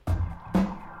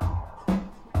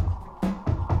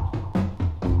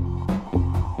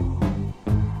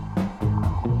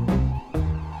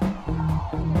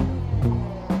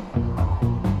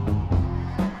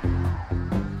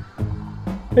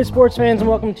Hey sports fans, and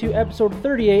welcome to episode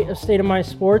 38 of State of My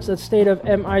Sports. That's State of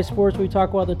MI Sports, where we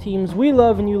talk about the teams we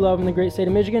love and you love in the great state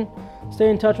of Michigan. Stay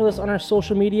in touch with us on our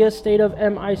social media, State of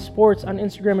MI Sports on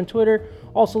Instagram and Twitter.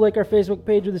 Also like our Facebook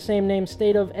page with the same name,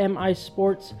 State of MI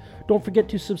Sports. Don't forget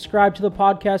to subscribe to the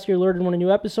podcast. You're alerted when a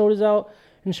new episode is out,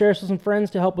 and share us with some friends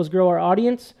to help us grow our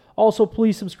audience. Also,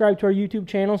 please subscribe to our YouTube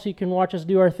channel so you can watch us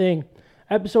do our thing.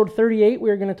 Episode 38,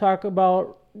 we're going to talk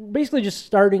about basically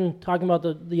just talking about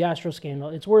the Astros scandal.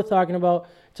 It's worth talking about.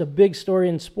 It's a big story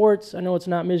in sports. I know it's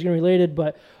not Michigan related,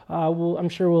 but I'm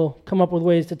sure we'll come up with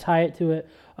ways to tie it to it.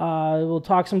 We'll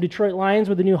talk some Detroit Lions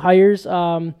with the new hires,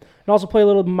 and also play a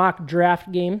little mock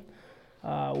draft game.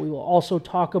 We will also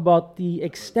talk about the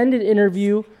extended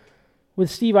interview with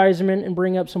Steve Yzerman and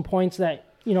bring up some points that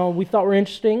we thought were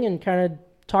interesting and kind of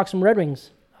talk some Red Wings.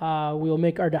 We will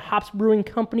make our DeHops Brewing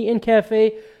Company and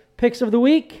Cafe picks of the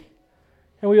week.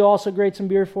 And we will also grade some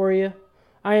beer for you.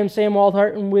 I am Sam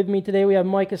Waldhart, and with me today we have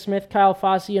Micah Smith, Kyle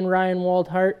Fossey, and Ryan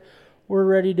Waldhart. We're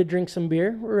ready to drink some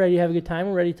beer. We're ready to have a good time.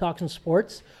 We're ready to talk some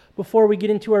sports. Before we get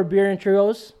into our beer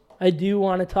intros, I do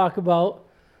want to talk about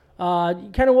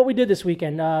kind of what we did this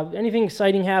weekend. Anything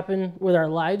exciting happen with our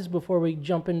lives before we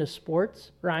jump into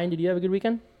sports? Ryan, did you have a good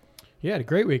weekend? Yeah, I had a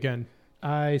great weekend.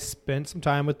 I spent some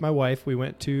time with my wife. We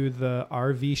went to the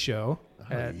RV show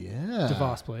at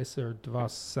DeVos Place, or DeVos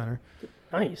Center.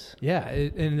 Nice. Yeah,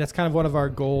 and that's kind of one of our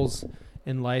goals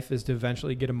in life, is to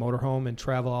eventually get a motorhome and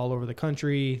travel all over the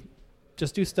country.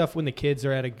 Just do stuff when the kids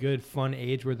are at a good, fun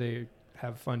age where they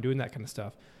have fun doing that kind of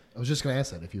stuff. I was just going to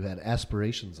ask that, if you had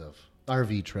aspirations of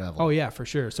RV travel. Oh, yeah, for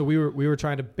sure. So we were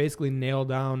trying to basically nail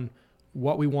down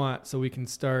what we want so we can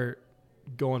start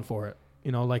going for it.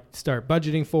 Start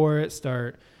budgeting for it,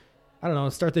 start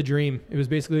the dream. It was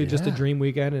basically just a dream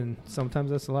weekend, and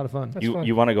sometimes that's a lot of fun.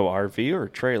 You want to go RV or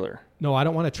trailer? No, I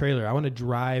don't want a trailer. I want to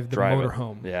drive the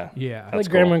motorhome. Yeah. Yeah. Like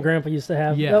Grandma and Grandpa used to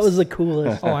have. Yes. That was the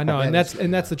coolest. Oh, I know. And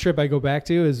that's the trip I go back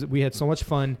to, is we had so much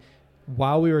fun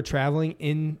while we were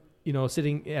traveling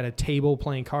sitting at a table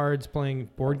playing cards, playing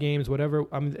board games, whatever.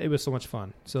 It was so much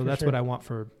fun. So that's what I want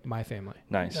for my family.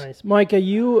 Nice. Micah,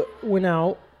 you went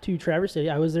out to Traverse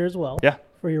City. I was there as well. Yeah.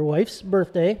 For your wife's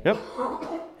birthday. Yep.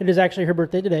 It is actually her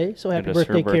birthday today, so happy It is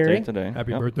birthday, her birthday Carrie. today.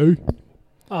 Happy Yep. birthday.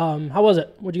 How was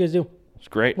it? What'd you guys do? It's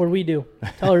great. What did we do?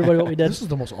 Tell everybody what we did. This is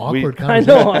the most awkward I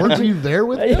conversation. know. Weren't you there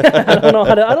with me? Yeah, I don't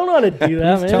know how to do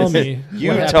that, man. Tell me.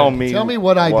 You tell me. Tell me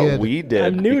what I did. We did.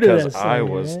 I'm new to because this I thing,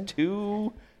 was man.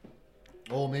 too.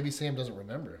 Oh, maybe Sam doesn't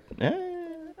remember.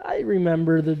 I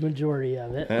remember the majority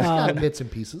of it. Got bits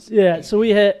and pieces. Yeah, so we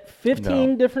hit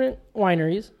 15 different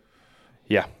wineries,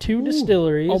 Yeah. 2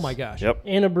 distilleries. Oh, my gosh. Yep.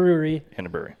 And a brewery And a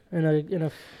brewery. in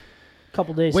a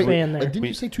couple days Wait, span there. didn't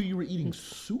you say too you were eating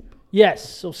soup? Yes,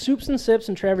 so Soups and Sips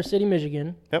in Traverse City,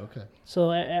 Michigan. Yep. Okay.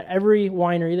 So at every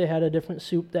winery, they had a different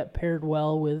soup that paired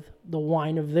well with the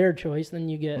wine of their choice. Then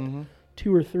you get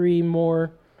 2 or 3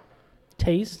 more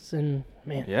tastes, and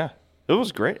man, Yeah. It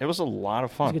was great. It was a lot of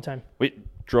it was fun. a good time. We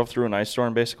drove through an ice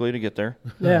storm basically to get there.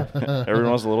 Yeah,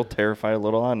 Everyone was a little terrified, a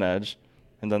little on edge,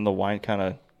 and then the wine kind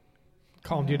of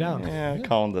Calmed you down.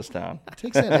 calmed us down. It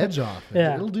takes that edge off.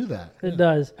 Yeah. It'll do that. it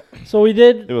does. So we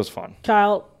did. It was fun.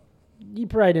 Kyle, you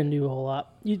probably didn't do a whole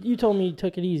lot. You told me you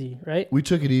took it easy, right? We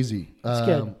took it easy. That's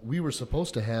good. We were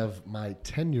supposed to have my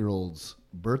 10-year-old's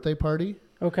birthday party,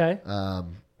 Okay.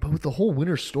 but with the whole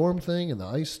winter storm thing and the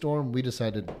ice storm, we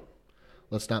decided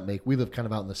let's not make. We live kind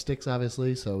of out in the sticks,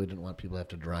 obviously, so we didn't want people to have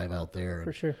to drive out there.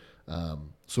 For sure.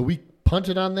 So we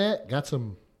punted on that, got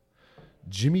some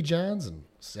Jimmy John's, and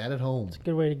sat at home.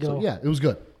 Good way to go. So, yeah, it was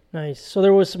good. Nice. So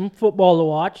there was some football to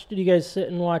watch. Did you guys sit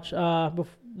and watch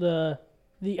the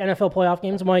NFL playoff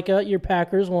games? Micah, your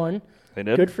Packers won. They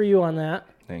did. Good for you on that.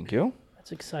 Thank you.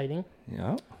 That's exciting.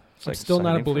 Yeah. I'm still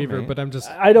not a believer, but I'm just,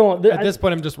 I don't. at this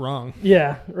point, I'm just wrong.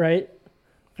 Yeah. Right.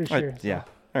 For sure. Yeah.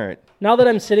 All right. Now that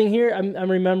I'm sitting here, I'm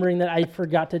remembering that I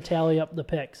forgot to tally up the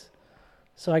picks.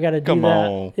 So I got to do Come that.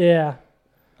 on. Yeah.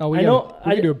 Oh, we I know-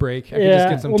 can do a break. I yeah. can just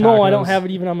get some well, tacos. no, I don't have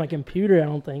it even on my computer. I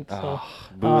don't think so. Oh,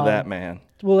 boo that man.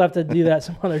 We'll have to do that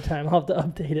some other time. I'll have to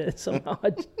update it somehow.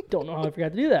 I just don't know how I forgot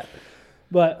to do that.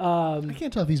 But I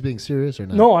can't tell if he's being serious or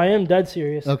not. no, I am dead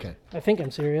serious. Okay. I think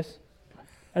I'm serious.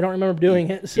 I don't remember doing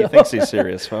it. So He thinks he's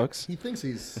serious, folks. He thinks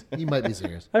he might be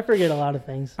serious. I forget a lot of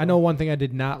things. I know one thing: I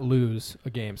did not lose a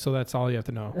game, so that's all you have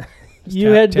to know. Just You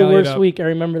had the tally it worst up. week. I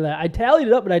remember that. I tallied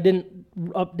it up, but I didn't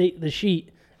update the sheet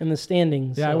and the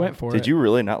standings. Yeah, I so- went for it. Did you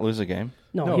really not lose a game?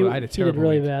 No, No, he, I had a he did terrible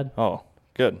really week. bad. Oh,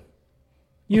 good.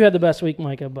 You had the best week,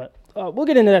 Micah, but we'll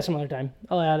get into that some other time.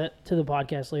 I'll add it to the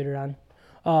podcast later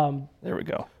on. There we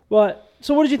go. But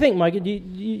so, what did you think, Micah? Do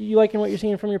you liking what you're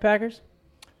seeing from your Packers?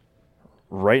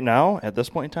 Right now, at this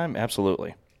point in time,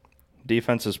 absolutely.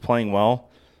 Defense is playing well.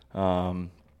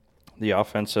 The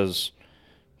offense has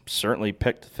certainly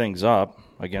picked things up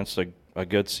against a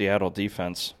good Seattle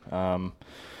defense.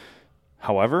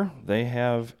 However, they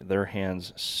have their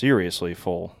hands seriously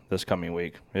full this coming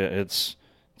week. It's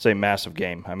a massive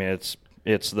game. I mean,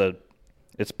 it's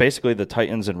basically the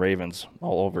Titans and Ravens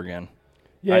all over again.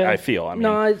 Yeah, I feel. I mean,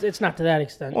 no, it's not to that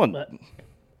extent. Well, but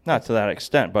not to that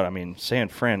extent, but I mean, San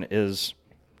Fran is,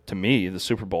 to me, the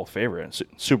Super Bowl favorite.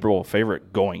 Super Bowl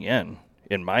favorite going in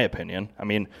my opinion. I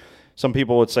mean, some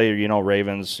people would say,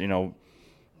 Ravens,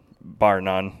 bar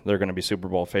none, they're going to be Super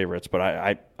Bowl favorites. But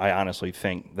I honestly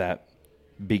think that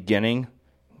beginning,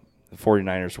 the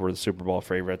 49ers were the Super Bowl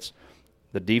favorites.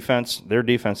 Their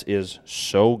defense is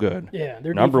so good. Yeah,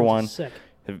 their number defense one. is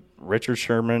sick. Richard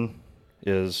Sherman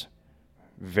is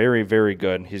very, very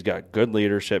good. He's got good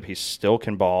leadership. He still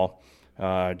can ball.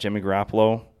 Jimmy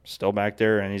Garoppolo still back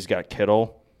there, and he's got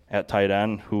Kittle at tight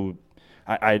end, who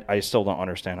I still don't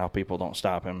understand how people don't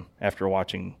stop him after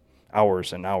watching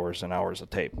hours and hours and hours of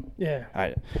tape. Yeah.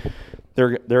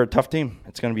 They're a tough team.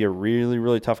 It's going to be a really,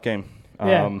 really tough game.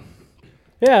 Yeah.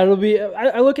 Yeah, it'll be.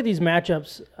 I look at these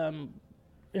matchups,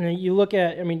 and you look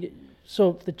at. I mean, so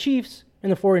if the Chiefs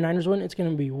and the 49ers win, it's going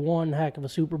to be one heck of a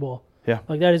Super Bowl. Yeah.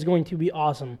 Like, that is going to be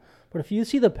awesome. But if you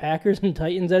see the Packers and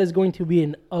Titans, that is going to be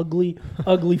an ugly,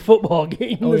 ugly football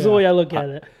game. That's the way I look at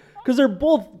it. Because they're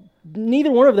both. Neither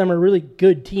one of them are really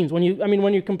good teams. When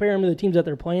you compare them to the teams that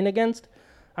they're playing against,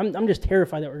 I'm just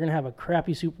terrified that we're going to have a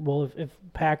crappy Super Bowl if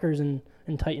Packers and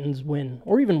Titans win,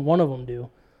 or even one of them do.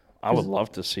 I would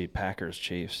love to see Packers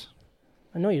Chiefs.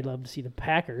 I know you'd love to see the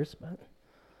Packers, but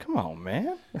come on,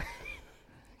 man,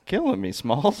 killing me,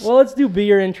 Smalls. Well, let's do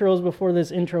beer intros before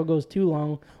this intro goes too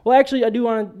long. Well, actually, I do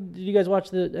want to. Did you guys watch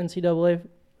the NCAA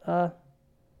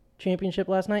championship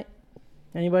last night?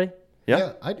 Anybody?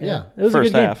 Yeah. Yeah. It was First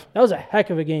a good game. half. That was a heck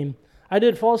of a game. I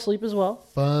did fall asleep as well.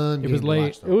 Fun. It was game late. To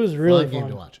watch, though. It was really fun fun. game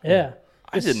to watch. Yeah.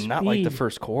 I did not like the speed.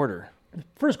 first quarter.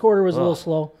 First quarter was a little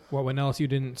slow. What, when LSU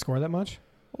didn't score that much?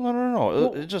 Well,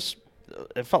 no.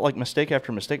 It felt like mistake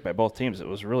after mistake by both teams. It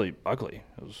was really ugly.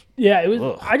 It was. Yeah, it was.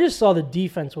 Ugh. I just saw the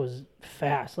defense was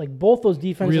fast. Like, both those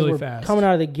defenses Really were fast. coming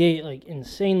out of the gate like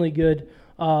insanely good.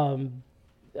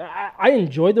 I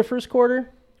enjoyed the first quarter,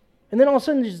 and then all of a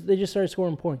sudden they just started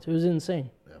scoring points. It was insane.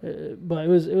 But it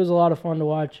was a lot of fun to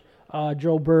watch.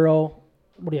 Joe Burrow,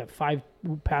 what do you have? 5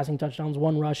 passing touchdowns,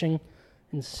 1 rushing,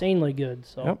 insanely good.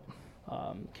 So,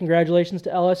 congratulations to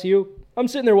LSU. I'm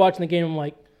sitting there watching the game. I'm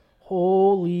like,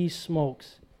 holy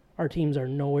smokes, our teams are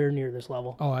nowhere near this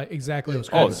level. Oh, exactly. It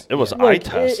was eye Like,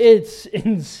 test. It's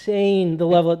insane the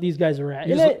level that these guys are at.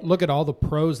 You And just look at all the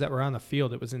pros that were on the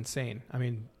field. It was insane. I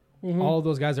mean, all of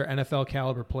those guys are NFL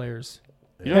caliber players.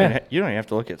 You don't even have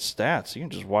to look at stats. You can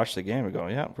just watch the game and go,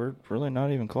 yeah, we're really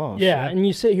not even close. yeah, and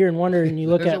you sit here and wonder, and you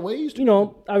look There's at, a ways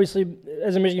to obviously,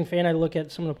 as a Michigan fan, I look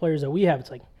at some of the players that we have.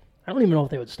 It's like, I don't even know if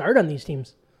they would start on these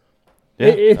teams. Yeah,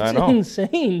 It's I know.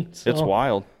 insane. So, It's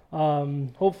wild.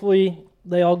 hopefully,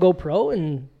 they all go pro,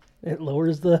 and it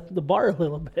lowers the bar a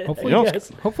little bit. Hopefully, I guess.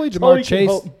 hopefully That's all we Jamar can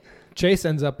hope. Chase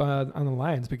ends up on the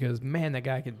Lions because, man, that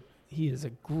guy he is a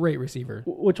great receiver.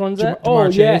 Which one's that?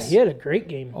 Jamar Yeah, Chase. he had a great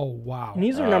game. Oh, wow. And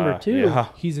he's their number 2. Yeah.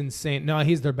 He's insane. No,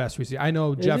 he's their best receiver. I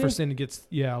know he? Jefferson gets,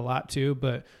 a lot too,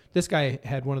 but this guy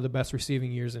had one of the best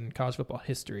receiving years in college football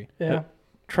history. Yeah.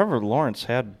 Trevor Lawrence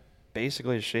had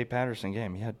basically a Shea Patterson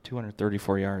game. He had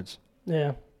 234 yards.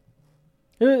 Yeah.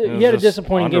 was He had a just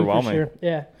disappointing game for underwhelming. sure.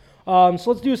 Yeah.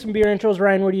 So let's do some beer intros.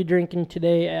 Ryan, what are you drinking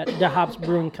today at the Hops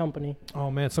Brewing Company?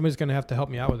 Oh, man, somebody's going to have to help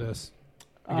me out with this.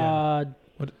 Again.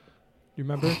 You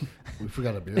remember? We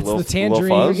forgot a beer. It's Little- the tangerine.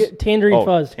 little fuzz? Tangerine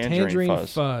Fuzz. Tangerine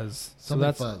fuzz. So Something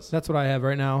that's fuzz. that's what I have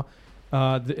right now.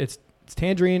 It's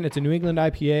tangerine. It's a New England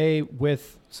IPA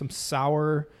with some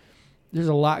sour. There's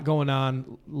a lot going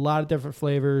on. A lot of different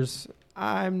flavors.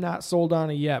 I'm not sold on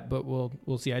it yet, but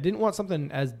we'll see. I didn't want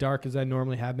something as dark as I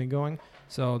normally have been going,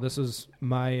 so this is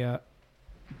my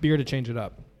beer to change it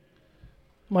up.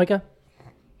 Micah,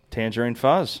 Tangerine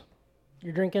Fuzz.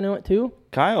 you're drinking it too?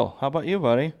 Kyle, how about you,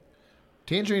 buddy?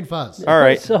 Tangerine Fuzz. All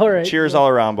right. All right. Cheers all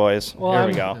around, boys. Well, Here I'm,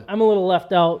 we go. I'm a little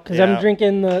left out because I'm Yeah.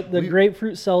 drinking the We-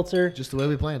 grapefruit seltzer. Just the way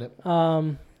we planned it.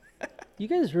 You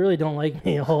guys really don't like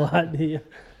me a whole lot, do you?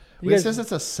 You It guys- says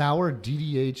it's a sour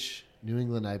DDH New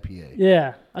England IPA.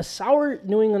 yeah, a sour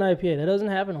New England IPA. That doesn't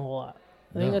happen a whole lot.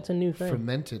 I think No. that's a new thing.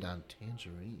 Fermented on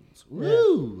tangerines.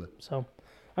 Woo! So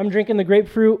I'm drinking the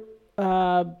grapefruit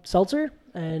seltzer,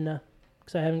 and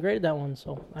because I haven't graded that one,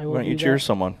 so I will. Why don't you do cheers that.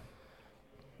 someone?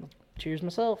 Cheers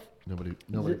myself. Nobody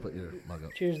put your mug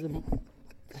up. Cheers the.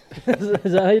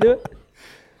 Is that how you do it?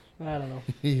 I don't know.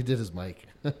 He did his mic.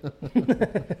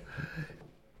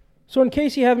 So in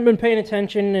case you haven't been paying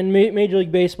attention in Major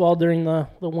League Baseball during the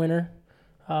winter,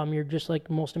 you're just like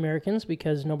most Americans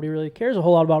because nobody really cares a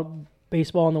whole lot about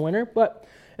baseball in the winter. But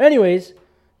anyways,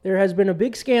 there has been a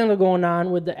big scandal going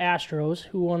on with the Astros,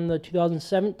 who won the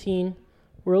 2017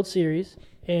 World Series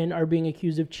and are being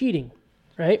accused of cheating,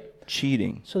 right?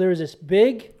 Cheating. So there was this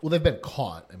big... Well, they've been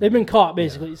caught. I mean, They've been caught,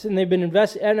 basically. And they've been the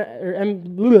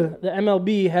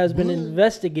MLB has been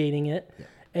investigating it,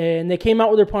 and they came out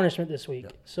with their punishment this week.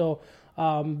 So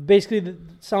basically, it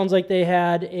sounds like they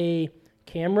had a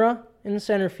camera in the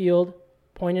center field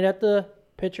pointed at the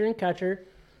pitcher and catcher,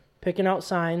 picking out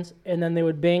signs, and then they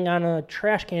would bang on a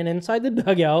trash can inside the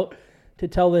dugout to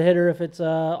tell the hitter if it's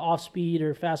off-speed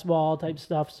or fastball type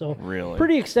stuff. So Really?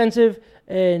 pretty extensive,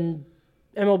 and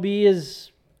MLB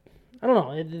is, I don't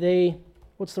know, they,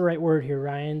 what's the right word here,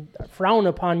 Ryan? Frown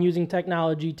upon using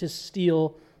technology to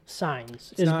steal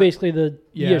signs is basically the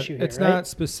issue here, it's right? not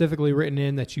specifically written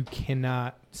in that you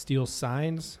cannot steal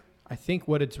signs. I think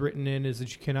what it's written in is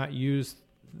that you cannot use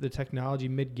the technology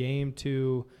mid-game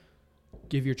to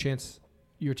give your team's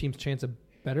chance a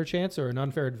better chance or an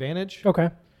unfair advantage. Okay.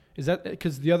 Is that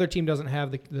because the other team doesn't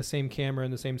have the same camera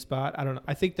in the same spot? I don't know.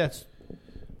 I think that's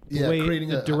creating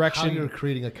the how direction. you're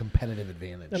creating a competitive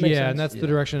advantage. That makes sense. And that's the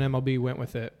direction MLB went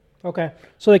with it. Okay.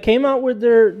 So they came out with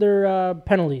their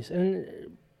penalties, and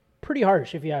pretty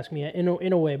harsh, if you ask me, in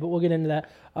a way, but we'll get into that.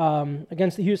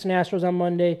 Against the Houston Astros on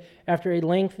Monday, after a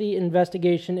lengthy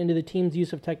investigation into the team's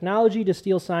use of technology to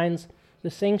steal signs,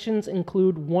 the sanctions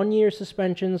include 1-year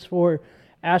suspensions for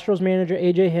Astros manager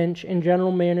A.J. Hinch and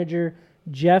general manager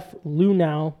Jeff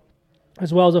Luhnow,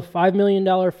 as well as a $5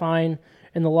 million fine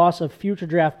and the loss of future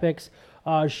draft picks.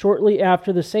 Shortly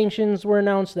after the sanctions were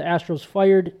announced, the Astros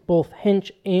fired both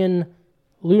Hinch and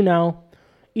Luhnow,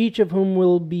 each of whom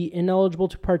will be ineligible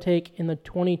to partake in the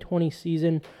 2020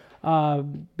 season.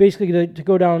 Basically, to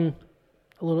go down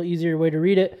a little easier way to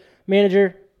read it,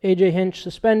 manager A.J. Hinch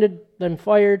suspended, then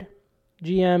fired.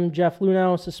 GM Jeff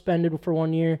Luhnow suspended for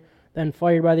 1 year, then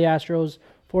fired by the Astros.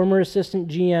 Former assistant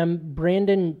GM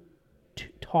Brandon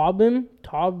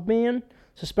Taubman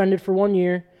suspended for 1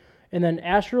 year. And then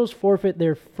Astros forfeit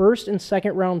their first and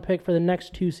second round pick for the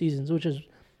next 2 seasons, which is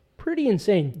pretty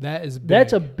insane. That is big.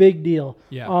 That's a big deal.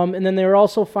 Yeah. And then they were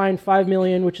also fined $5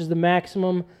 million, which is the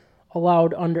maximum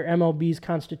allowed under MLB's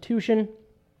Constitution.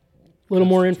 A little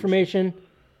more information.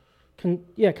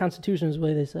 Constitution is the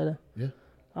way they said it.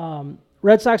 Yeah.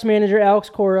 Red Sox manager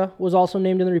Alex Cora was also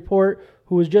named in the report,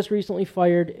 who was just recently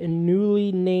fired, and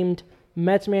newly named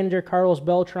Mets manager Carlos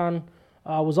Beltran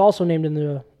was also named in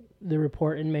the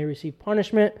report and may receive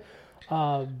punishment.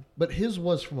 But his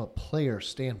was from a player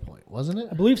standpoint, wasn't it?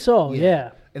 I believe so,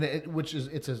 yeah. And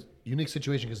it's a unique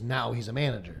situation because now he's a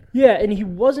manager. Yeah, and he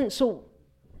wasn't, so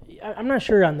I'm not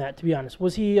sure on that, to be honest.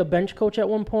 Was he a bench coach at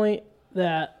one point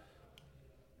that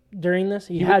during this?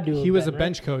 He had to have He was been, a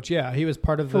bench coach, yeah. He was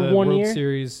part of For the 1 World year?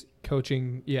 Series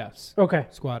coaching, yes, Okay.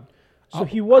 squad. So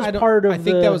he was part of I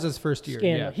think the that was his first year,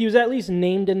 scandal. yeah. He was at least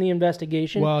named in the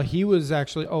investigation. Well, he was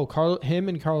actually him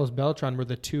and Carlos Beltran were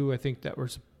the two I think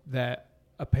that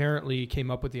apparently came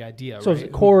up with the idea. so right?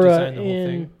 it's Who Cora designed the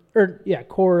whole thing.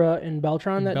 Cora and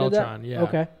Beltran that Beltran, did that? yeah.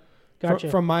 Okay. Gotcha.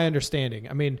 From my understanding,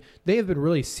 I mean, they have been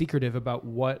really secretive about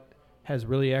what has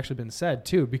really actually been said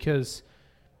too, because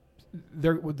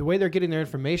the way they're getting their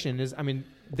information is, I mean,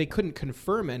 they couldn't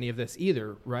confirm any of this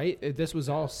either, right? This was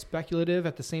all speculative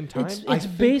at the same time. I It's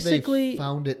think basically they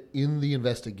found it in the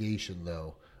investigation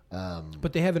though.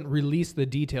 But they haven't released the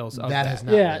details of that. has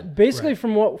not yeah. been. Basically, Right.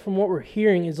 from what we're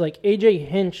hearing is like AJ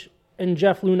Hinch and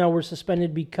Jeff Luhnow were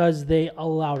suspended because they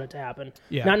allowed it to happen.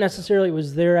 Yeah. Not necessarily it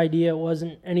was their idea. It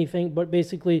wasn't anything, but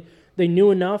basically they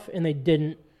knew enough and they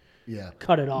didn't Yeah.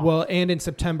 cut it off. Well, and in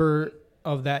September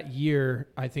of that year,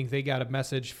 I think they got a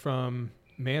message from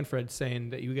Manfred saying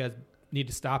that you guys need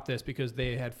to stop this because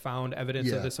they had found evidence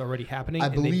Yeah. of this already happening, I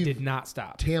and they believe did not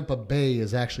stop. Tampa Bay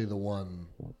is actually the one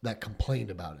that complained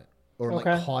about it, or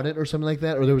Okay. like caught it, or something like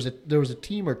that. Or there was a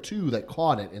team or two that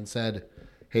caught it and said,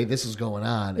 "Hey, this is going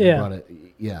on." And Yeah. brought it.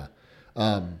 Yeah.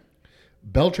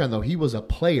 Beltran though, he was a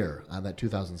player on that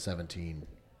 2017.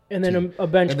 and then team. a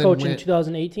bench And then coach in went-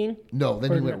 2018. No,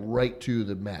 then he Or went no. right to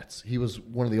the Mets. He was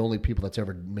one of the only people that's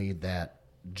ever made that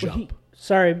jump.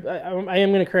 Sorry, I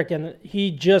am going to correct him.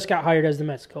 He just got hired as the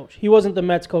Mets coach. He wasn't the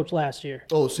Mets coach last year.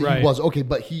 Oh, so Right. he was okay,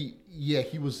 but he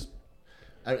was.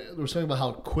 There was something about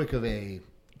how quick of a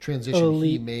transition he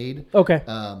Elite. made. Okay.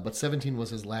 But 17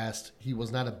 was his last. He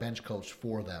was not a bench coach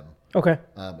for them. Okay.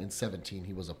 In 17,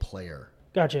 he was a player.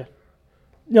 Gotcha.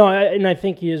 No, and I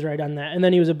think he is right on that. And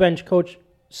then he was a bench coach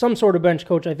some sort of bench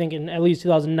coach, I think, in at least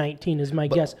 2019 is my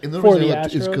guess And the for reason the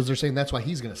is Astros. because they're saying that's why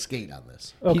he's going to skate on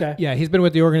this. Okay. He's been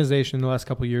with the organization the last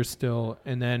couple of years still,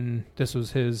 and then this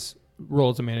was his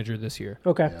role as a manager this year.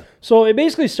 Okay. Yeah. So it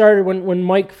basically started when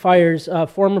Mike Fiers,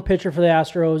 former pitcher for the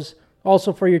Astros,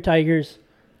 also for your Tigers,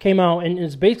 came out and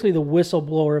is basically the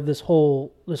whistleblower of this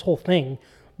whole thing,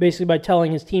 basically by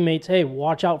telling his teammates, "Hey,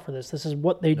 watch out for this. This is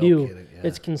what they do." kidding, yeah.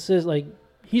 It's like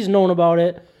he's known about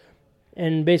it,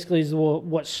 and basically is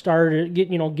what started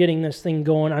getting this thing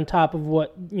going. On top of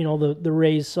what the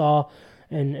Rays saw,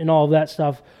 and all of that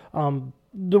stuff.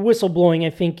 The whistleblowing, I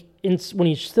think, when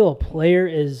he's still a player,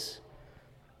 is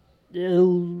a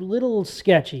little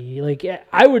sketchy. Like,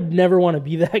 I would never want to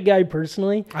be that guy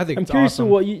personally. I think I'm it's curious awesome.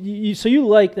 to what so you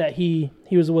like that he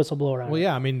was a whistleblower on Well, it.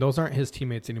 yeah, I mean, those aren't his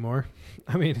teammates anymore.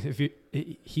 I mean,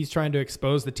 he's trying to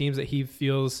expose the teams that he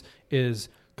feels is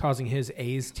causing his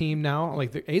A's team now.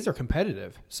 Like, the A's are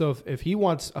competitive. So if he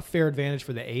wants a fair advantage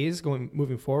for the A's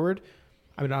moving forward,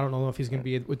 I mean, I don't know if he's going to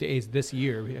be with the A's this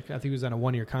year. I think he was on a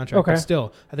 1-year contract. Okay. But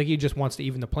still, I think he just wants to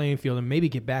even the playing field and maybe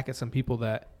get back at some people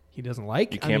that he doesn't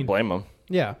like. You can't blame him.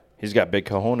 Yeah. He's got big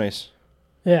cojones.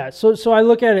 Yeah, so I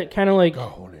look at it kind of like,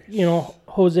 Cojones.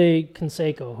 Jose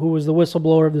Canseco, who was the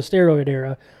whistleblower of the steroid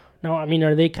era. Now, I mean,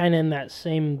 are they kind of in that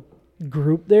same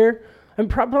group there? I'm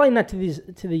probably not to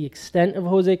the extent of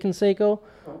Jose Canseco,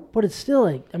 but it's still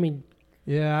like, I mean,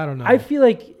 Yeah, I don't know. I feel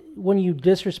like when you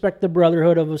disrespect the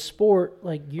brotherhood of a sport,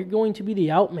 like, you're going to be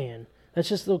the out man. That's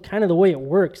just kind of the way it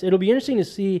works. It'll be interesting to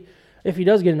see if he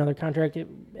does get another contract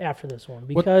after this one,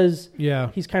 because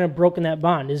he's kind of broken that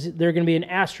bond. Is there going to be an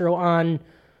Astro on,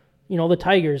 the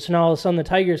Tigers? So now all of a sudden the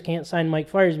Tigers can't sign Mike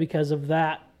Fiers because of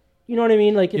that. You know what I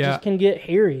mean? Like, it just can get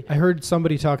hairy. I heard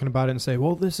somebody talking about it and say,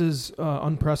 well, this is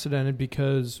unprecedented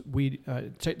because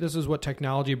this is what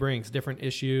technology brings, different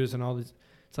issues and all this.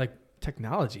 It's like,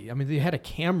 technology. I mean, they had a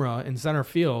camera in center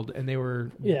field and they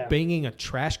were banging a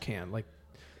trash can. Like,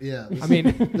 Yeah. I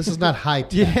mean, this is not high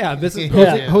tech. yeah, this is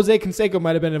Yeah. Jose Canseco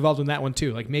might have been involved in that one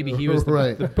too. Like, maybe he was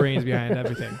Right. the brains behind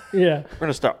everything. Yeah. We're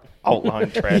gonna start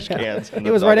outlawing trash cans. In It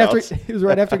the was right dugouts.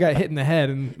 after he got hit in the head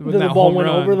and with The that ball home went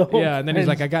run. over the whole yeah, and then he's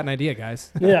fence. like, I got an idea,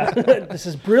 guys. Yeah. This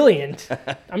is brilliant.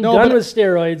 I'm No, done but- with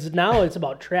steroids. Now it's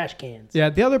about trash cans. Yeah,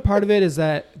 the other part of it is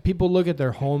that people look at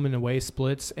their home and away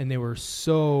splits, and they were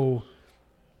so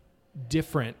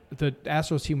different. The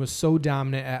Astros team was so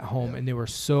dominant at home, and they were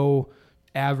so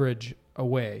average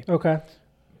away. Okay.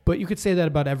 But you could say that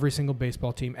about every single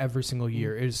baseball team every single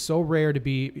year. It is so rare to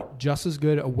be just as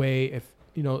good away. If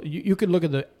you could look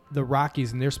at the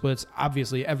Rockies and their splits.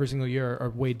 Obviously, every single year are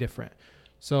way different.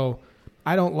 So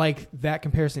I don't like that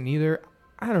comparison either.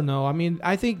 I don't know. I mean,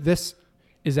 I think this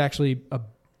is actually a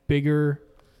bigger.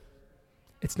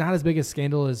 It's not as big a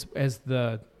scandal as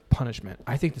the punishment.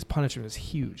 I think this punishment is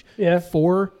huge. Yeah.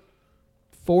 Four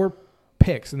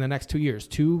picks in the next 2 years.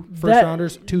 2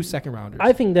 first-rounders, 2 second-rounders.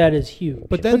 I think that is huge.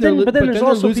 But then they're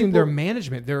also losing people, their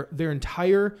management, their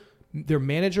entire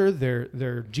manager, their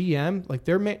GM. Like,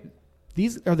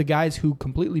 these are the guys who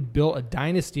completely built a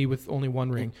dynasty with only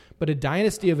one ring, but a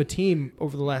dynasty of a team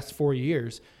over the last 4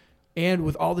 years, and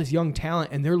with all this young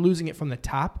talent, and they're losing it from the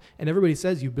top. And everybody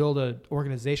says you build an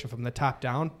organization from the top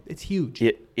down. It's huge.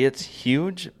 It's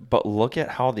huge, but look at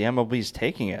how the MLB's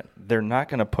taking it. They're not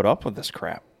going to put up with this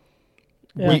crap.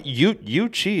 Yeah. You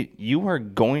cheat, you are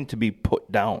going to be put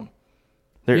down.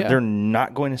 They're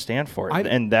not going to stand for it,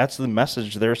 and that's the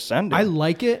message they're sending. I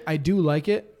like it. I do like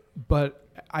it, but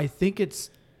I think it's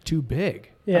too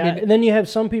big. Yeah, I mean, and then you have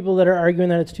some people that are arguing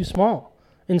that it's too small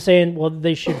and saying, well,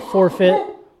 they should forfeit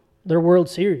their World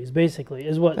Series, basically,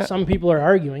 is what some people are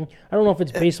arguing. I don't know if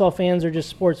it's baseball fans or just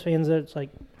sports fans that it's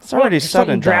like, It's already it's said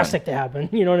something and done. drastic to happen.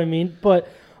 You know what I mean?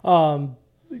 But a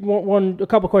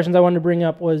couple questions I wanted to bring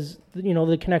up was,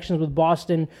 the connections with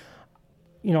Boston.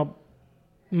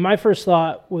 My first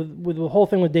thought with the whole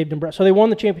thing with Dave Dombrowski. So they won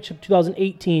the championship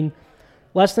 2018.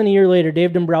 Less than a year later,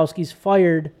 Dave Dombrowski's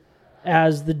fired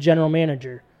as the general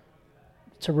manager.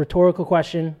 It's a rhetorical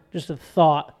question, just a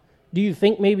thought. Do you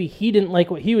think maybe he didn't like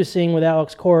what he was seeing with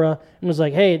Alex Cora and was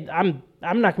like, hey, I'm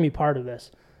not going to be part of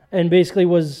this? And basically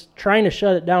was trying to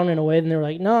shut it down in a way. And they were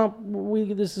like, no,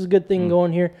 this is a good thing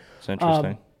going here. It's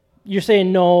interesting. You're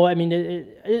saying no. I mean,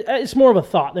 it's more of a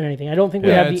thought than anything. I don't think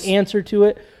we have the answer to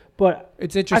it. But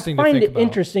it's interesting I to find think it about.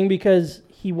 interesting because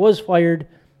he was fired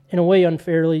in a way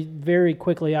unfairly very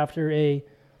quickly after a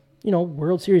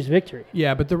World Series victory.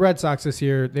 Yeah, but the Red Sox this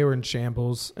year, they were in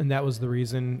shambles, and that was the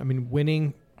reason. I mean,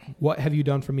 winning, what have you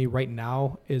done for me right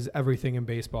now is everything in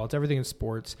baseball. It's everything in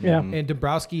sports. Yeah. And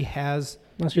Dombrowski has,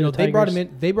 Unless you're the they brought him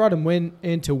Tigers. in. They brought him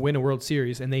in to win a World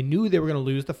Series, and they knew they were going to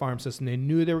lose the farm system. They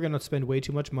knew they were going to spend way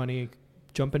too much money,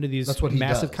 jump into these That's what he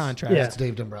massive does. contracts. Yeah. That's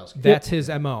Dave Dombrowski. That's his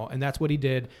MO, and that's what he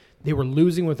did. They were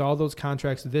losing with all those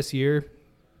contracts this year.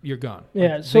 You're gone.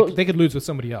 Yeah, Like, so- they could lose with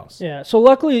somebody else. Yeah. So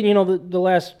luckily, the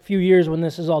last few years when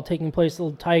this is all taking place,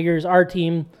 the Tigers, our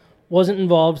team, wasn't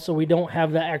involved, so we don't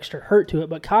have that extra hurt to it.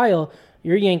 But Kyle,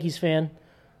 you're a Yankees fan.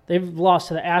 They've lost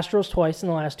to the Astros twice in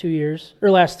the last 2 years,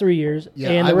 or last 3 years, Yeah,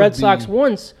 and I the would Red be- Sox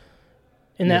once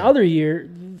in that Yeah. other year.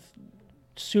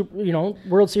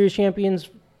 World Series champions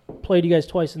played you guys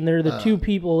twice, and they're the two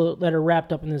people that are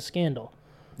wrapped up in this scandal.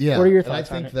 Yeah. What are your and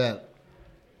thoughts I on think it? that.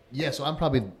 Yeah, so I'm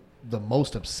probably the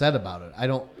most upset about it.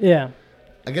 Yeah.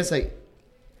 I guess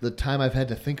the time I've had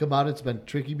to think about it's been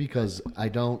tricky because I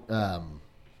don't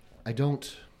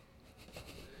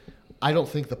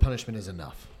think the punishment is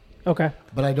enough. Okay.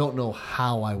 But I don't know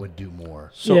how I would do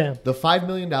more. So yeah. The $5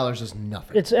 million is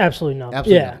nothing. It's absolutely nothing.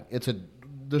 Absolutely Yeah. nothing.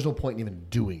 There's no point in even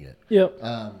doing it. Yep.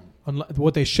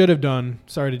 What they should have done,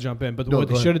 sorry to jump in, but No, what go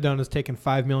they ahead. should have done is taken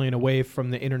 $5 million away from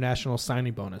the international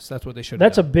signing bonus. That's what they should have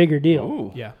That's a done. bigger deal.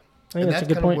 Ooh. Yeah. I think And that's that's a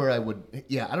good kind point. of where I would.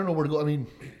 Yeah, I don't know where to go. I mean,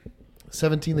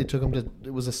 17 they took them to.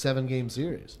 It was a 7-game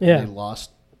series. Yeah. And they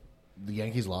lost. The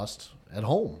Yankees lost at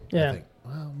home. Yeah. I think.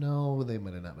 Well, no, they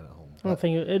might have not been at home. I don't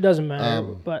think it doesn't matter,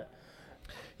 but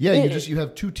Yeah, It- you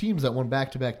have two teams that won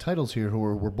back-to-back titles here who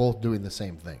were both doing the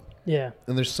same thing. yeah.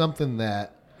 And there's something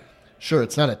that, sure,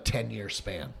 it's not a 10-year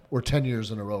span or 10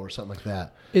 years in a row or something like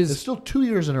that. It's still 2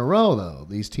 years in a row, though,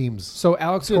 these teams. So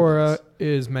Alex did Cora this.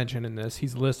 is mentioned in this.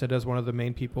 He's listed as one of the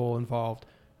main people involved.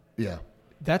 Yeah.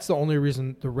 That's the only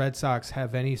reason the Red Sox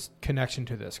have any connection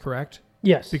to this, correct?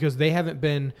 Yes. Because they haven't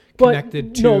been But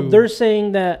connected to. no, they're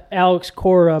saying that Alex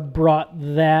Cora brought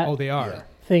that Oh, they are. Yeah.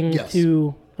 thing Yes.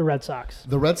 to the Red Sox.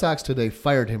 The Red Sox today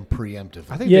fired him preemptively.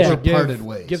 I think Yeah. they should Parted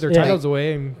ways. give their Yeah. titles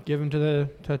away and give them to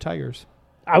the Tigers.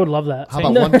 I would love that. How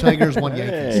about No- one Tigers, one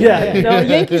Yankees? Yeah, no,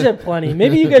 Yankees have plenty.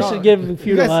 Maybe you guys should give a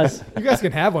few to us. You guys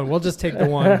can have one. We'll just take the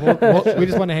one. We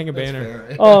just want to hang a banner.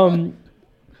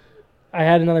 I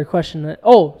had another question.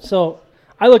 So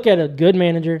I look at a good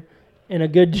manager and a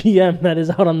good GM that is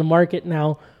out on the market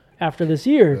now after this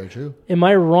year. Very true. Am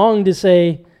I wrong to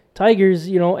say, Tigers,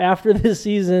 after this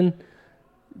season,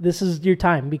 this is your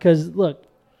time? Because, look,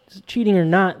 cheating or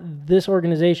not, this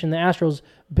organization, the Astros,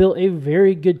 built a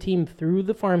very good team through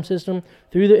the farm system,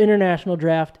 through the international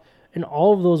draft, and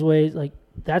all of those ways. Like,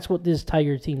 that's what this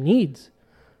Tiger team needs.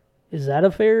 Is that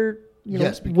a fair...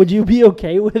 Yes, because- would you be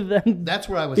okay with them? That's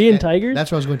where I was Being Tigers?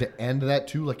 That's where I was going to end that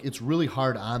too. Like it's really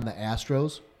hard on the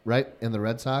Astros, right, and the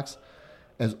Red Sox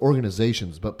as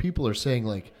organizations. But people are saying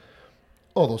like,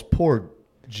 "Oh, those poor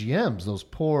GMs,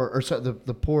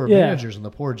 the poor Yeah. managers and the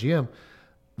poor GM,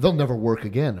 they'll never work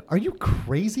again." Are you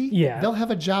crazy? Yeah. they'll have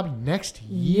a job next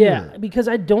year. Yeah, because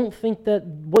I don't think that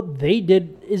what they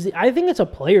did is. I think it's a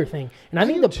player thing, and I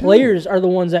think do the too. players are the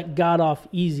ones that got off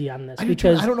easy on this I do too.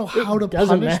 because I don't know how it to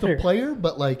doesn't punish matter. the player,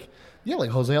 but like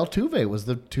Jose Altuve was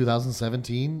the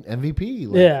 2017 MVP.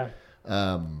 Like,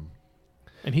 Yeah,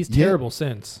 And he's Yeah. terrible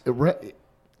since.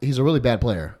 He's a really bad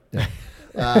player.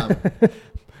 Yeah.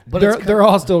 But They're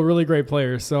all still really great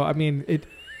players. So, I mean,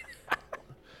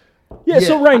 yeah. Yeah.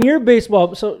 So Ryan, you're a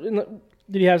baseball. So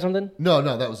did you have something? no,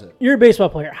 that was it. You're a baseball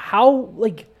player. How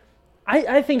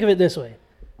I think of it this way: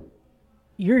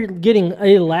 you're getting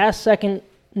a last second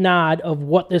nod of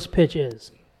what this pitch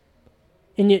is,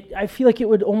 and yet I feel like it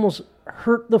would almost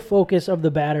hurt the focus of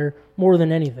the batter more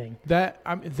than anything. that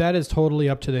is totally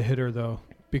up to the hitter, though,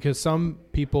 because some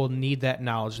people need that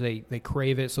knowledge. They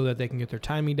crave it so that they can get their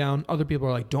timing down. Other people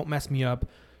are like, don't mess me up.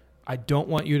 I don't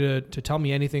want you to tell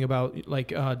me anything about,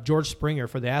 like George Springer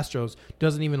for the Astros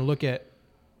doesn't even look at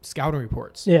scouting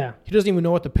reports. Yeah, He doesn't even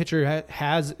know what the pitcher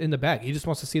has in the bag. He just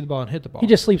wants to see the ball and hit the ball. he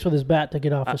just sleeps with his bat to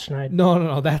get off the schneid.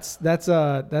 No. That's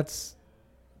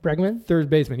Bregman. third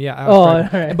baseman. Yeah. Alex Oh,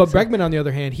 Bregman. all right. But Bregman, on the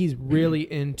other hand, he's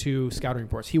really into scouting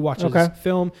reports. He watches Okay.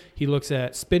 film. He looks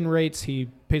at spin rates. He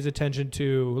pays attention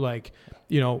to,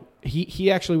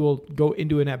 he actually will go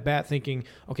into an at bat thinking,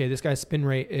 okay, this guy's spin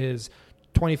rate is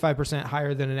 25%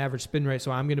 higher than an average spin rate,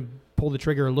 so I'm going to pull the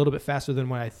trigger a little bit faster than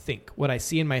what I think. What I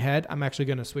see in my head, I'm actually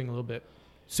going to swing a little bit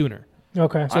sooner.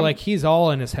 Okay. So, he's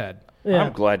all in his head. Yeah.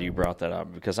 I'm glad you brought that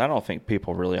up because I don't think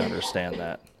people really understand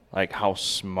that, like how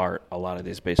smart a lot of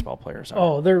these baseball players are.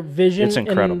 Oh, their vision It's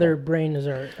incredible. and their brain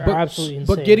are absolutely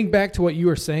insane. But getting back to what you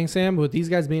were saying, Sam, with these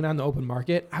guys being on the open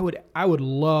market, I would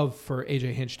love for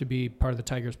AJ Hinch to be part of the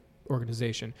Tigers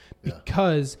organization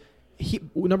because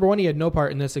number one, he had no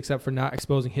part in this except for not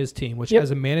exposing his team. Which, Yep. as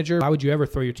a manager, why would you ever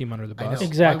throw your team under the I know. bus?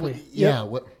 Exactly. Why would- yeah.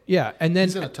 Yep. What, Yeah, and then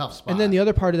he's in a tough spot. And then the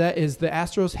other part of that is the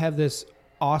Astros have this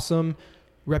awesome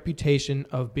reputation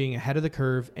of being ahead of the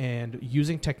curve and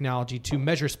using technology to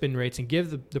measure spin rates and give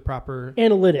the proper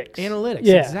Analytics.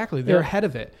 Yeah, exactly. They're ahead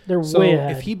of it. They're so way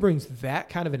ahead. if he brings that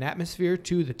kind of an atmosphere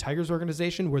to the Tigers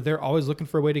organization where they're always looking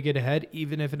for a way to get ahead,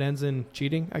 even if it ends in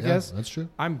cheating, I guess. That's true.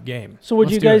 I'm game. So would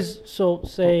Let's you do guys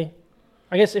say,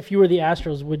 I guess if you were the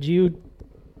Astros, would you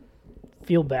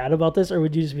feel bad about this, or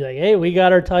would you just be like, hey, we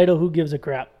got our title, who gives a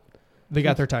crap? They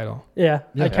got their title. Yeah,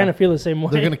 Yeah. I kind of feel the same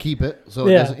way. They're going to keep it. So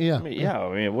Yeah. it doesn't,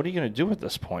 I mean, what are you going to do at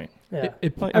this point? Yeah.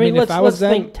 I mean, let's if I was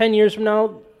them, think 10 years from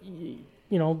now,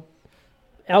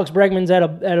 Alex Bregman's at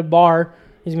a bar.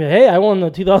 He's going to be like, hey, I won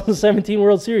the 2017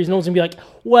 World Series. No one's going to be like,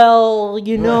 well,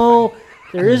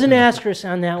 there is an asterisk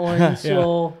on that one,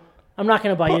 so I'm not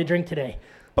going to buy you a drink today.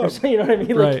 You know what I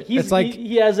mean? Right. It's like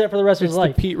he has that for the rest of it's his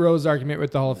life. the Pete Rose argument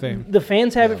with the Hall of Fame. The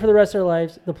fans have it for the rest of their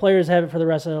lives. The players have it for the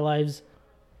rest of their lives.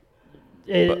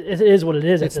 It is what it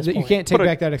is at this point. You can't take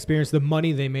back that experience, the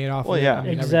money they made off of it. yeah. I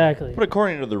mean, Exactly. But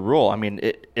according to the rule, I mean,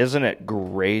 isn't it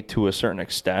gray to a certain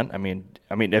extent? I mean,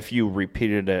 if you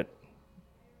repeated it,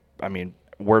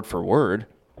 word for word,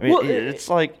 it's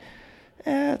like,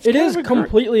 it's it kind is of a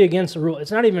completely against the rule.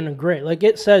 It's not even a gray. Like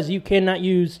it says, you cannot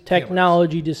use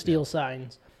technology to steal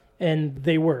signs, and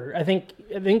they were. I think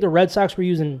the Red Sox were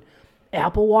using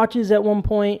Apple Watches at one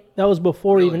point. That was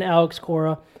before even Alex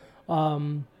Cora.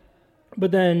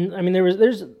 But then, I mean,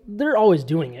 they're always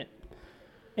doing it,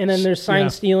 and then there's sign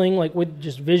stealing, like with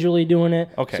just visually doing it.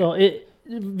 Okay. So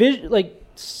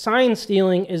sign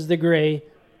stealing is the gray,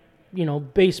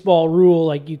 baseball rule,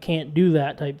 like you can't do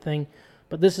that type thing.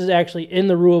 But this is actually in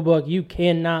the rule book. You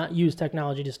cannot use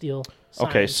technology to steal signs.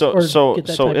 Okay, so get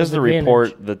that so type is of the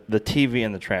advantage. report the TV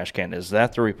in the trash can? Is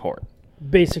that the report?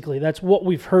 Basically, that's what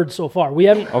we've heard so far. We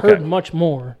haven't heard much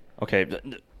more. Okay,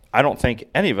 I don't think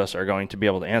any of us are going to be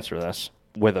able to answer this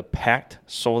with a packed,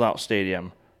 sold-out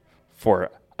stadium for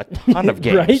a ton of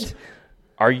games. Right?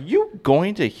 Are you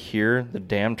going to hear the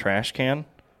damn trash can?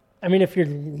 I mean, if you're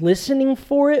listening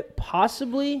for it,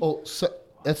 possibly. Oh, so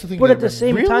that's the thing. But that at the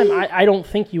same Really? time, I don't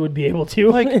think you would be able to.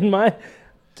 Like- in my,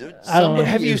 Dude, I don't know.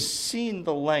 Have you seen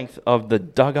the length of the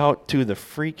dugout to the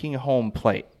freaking home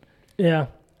plate? yeah.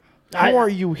 How are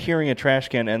you hearing a trash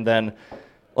can and then,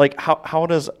 like, how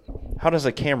does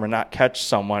a camera not catch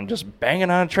someone just banging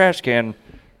on a trash can?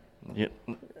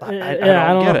 I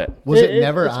don't get it. Was it It-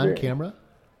 never it's on weird. camera?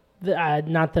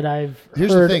 Not that I've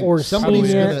Here's heard the thing: or somebody's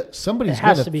seen gonna it. somebody's It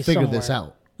has gonna to be figure this somewhere.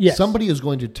 out. Yes. Somebody is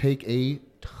going to take a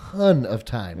ton of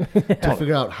time to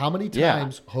figure out how many Yeah.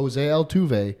 times Jose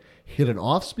Altuve hit an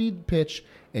off-speed pitch,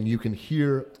 and you can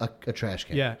hear a trash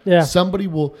can. Yeah. Somebody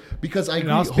will, because I agree.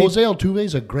 off-speed- Jose Altuve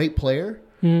is a great player,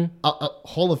 a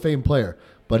Hall of Fame player,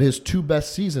 but his two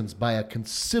best seasons by a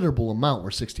considerable amount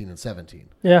were 16 and 17.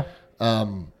 Yeah.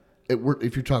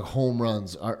 If you talk home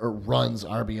runs or runs,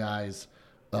 RBIs,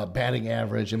 batting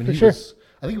average, I mean, sure.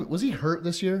 was he hurt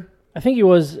this year? I think he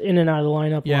was in and out of the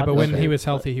lineup. a Yeah, lot but this when year. he was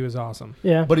healthy, he was awesome.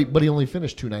 Yeah. But he only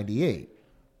finished 298,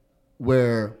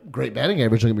 where great batting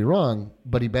average. Don't get me wrong,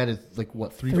 but he batted like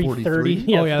what 330.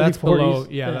 343. Yeah, oh yeah, that's 340s. below.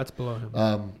 Yeah, that's below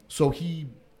him. So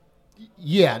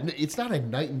it's not a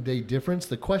night and day difference.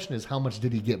 The question is, how much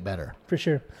did he get better? For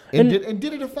sure. And did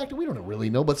it affect it? We don't really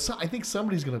know, but I think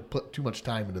somebody's going to put too much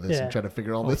time into this Yeah. and try to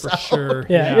figure all this for out. sure.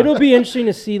 Yeah, it'll be interesting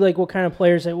to see like what kind of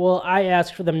players say, well, I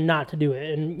asked for them not to do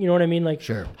it, and you know what I mean, like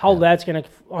Sure, how yeah. that's going to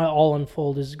all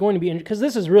unfold is going to be because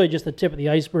this is really just the tip of the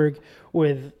iceberg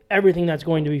with everything that's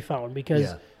going to be found because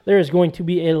Yeah. there is going to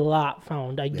be a lot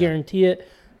found. I guarantee it.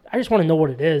 I just want to know what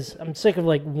it is. I'm sick of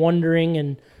like wondering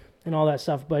and all that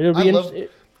stuff, but it'll be interesting.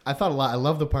 I thought a lot. I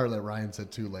love the part that Ryan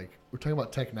said too. Like we're talking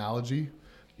about technology.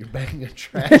 You're banging a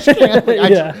trash can. Like,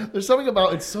 Yeah. there's something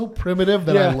about it's so primitive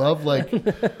that I love. Like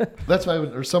that's why.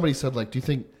 Or somebody said like, do you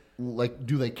think like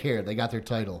do they care? They got their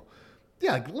title.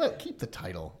 Yeah, keep the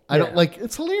title. I don't like.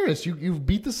 It's hilarious. You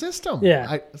beat the system.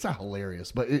 Yeah. It's not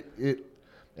hilarious, but it.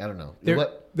 I don't know.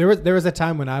 There was a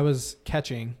time when I was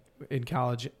catching in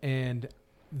college and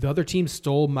the other team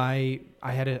stole I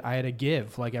had a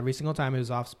give like every single time it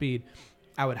was off speed.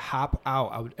 I would hop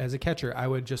out. As a catcher, I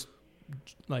would just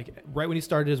like right when he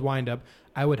started his windup,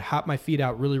 I would hop my feet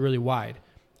out really, really wide.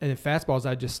 And in fastballs,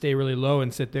 I'd just stay really low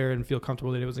and sit there and feel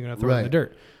comfortable that it wasn't going to throw it in the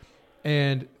dirt.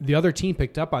 And the other team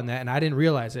picked up on that, and I didn't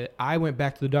realize it. I went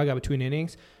back to the dugout between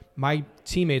innings. My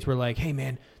teammates were like, "Hey,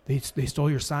 man, they stole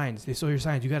your signs. They stole your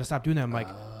signs. You got to stop doing that." I'm like,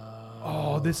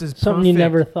 "Oh, this is Something you perfect."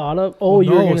 never thought of. Oh, Well,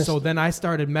 you're no. gonna. So then I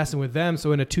started messing with them.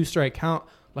 So in a 2-strike count,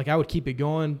 like I would keep it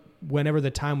going whenever the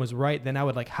time was right. Then I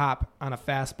would like hop on a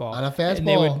fastball.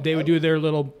 And they would do their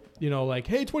little, like,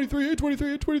 hey, 23, hey, 23,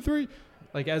 hey, 23.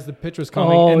 Like as the pitch was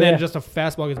coming. Oh, and then yeah. just a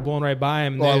fastball gets blown right by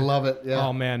him. And I love it. Yeah.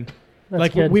 Oh, man.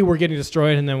 like good. we were getting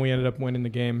destroyed, and then we ended up winning the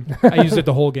game. I used it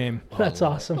the whole game. That's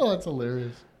awesome. Oh, that's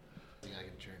hilarious.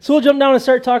 So we'll jump down and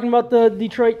start talking about the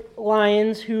Detroit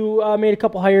Lions, who made a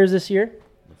couple hires this year.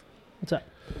 What's up?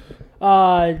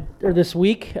 Or this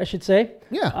week, I should say.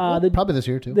 Yeah, probably this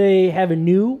year too. They have a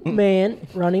new man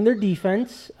running their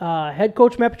defense. Head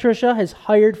coach Matt Patricia has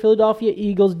hired Philadelphia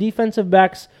Eagles defensive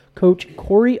backs coach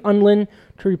Corey Undlin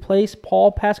to replace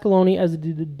Paul Pasqualoni as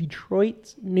the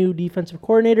Detroit's new defensive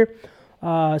coordinator.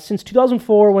 Since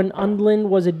 2004, when Undlin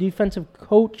was a defensive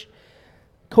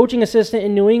coaching assistant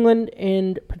in New England,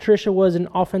 and Patricia was an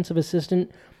offensive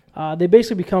assistant, they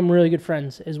basically become really good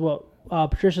friends, is what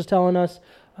Patricia's telling us.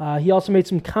 He also made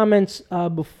some comments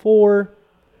before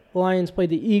the Lions played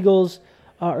the Eagles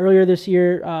earlier this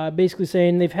year, basically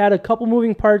saying they've had a couple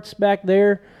moving parts back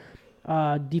there.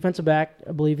 Defensive back,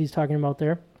 I believe he's talking about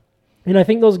there. And I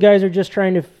think those guys are just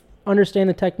trying to understand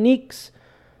the techniques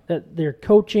that they're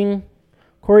coaching.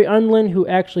 Corey Undlin, who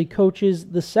actually coaches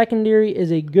the secondary,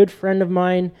 is a good friend of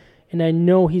mine, and I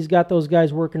know he's got those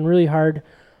guys working really hard.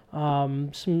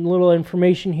 Some little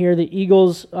information here. The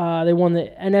Eagles, they won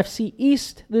the NFC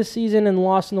East this season and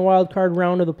lost in the wild card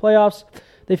round of the playoffs.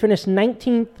 They finished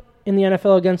 19th in the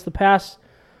NFL against the pass,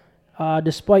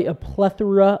 despite a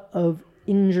plethora of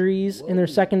injuries in their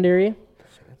secondary.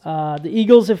 The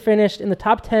Eagles have finished in the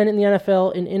top 10 in the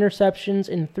NFL in interceptions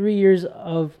in 3 years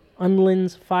of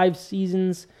Undlin's 5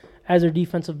 seasons as their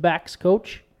defensive backs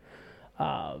coach.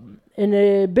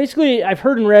 And basically, I've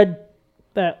heard and read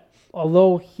that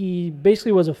although he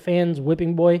basically was a fan's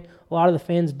whipping boy, a lot of the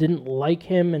fans didn't like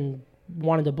him and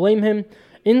wanted to blame him.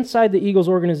 Inside the Eagles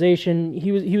organization,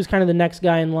 he was kind of the next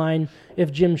guy in line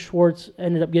if Jim Schwartz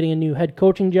ended up getting a new head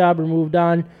coaching job or moved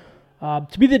on,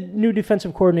 to be the new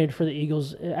defensive coordinator for the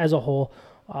Eagles as a whole.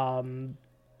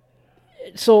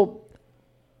 So,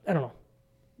 I don't know.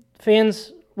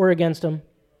 Fans were against him.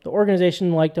 The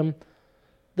organization liked him.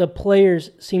 The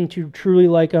players seemed to truly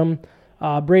like him.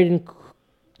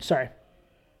 Sorry.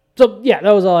 So, yeah,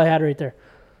 that was all I had right there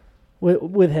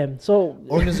with him. So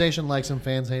Organization likes him,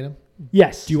 fans hate him.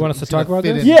 Yes. Do you want us to talk about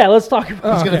this? Yeah, let's talk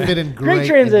about He's going to fit in great. Great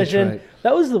transition. in Detroit.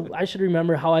 That was I should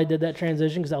remember how I did that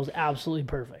transition because that was absolutely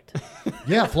perfect.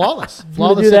 Yeah, flawless. I'm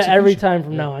Flawless going to do that every execution. time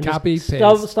from now on. Copy, Just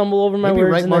paste. stumble over my Maybe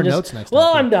words write and more then notes just, next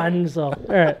well, time. I'm done. So, all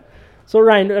right. So,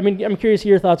 Ryan, I'm curious to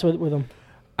hear your thoughts with him.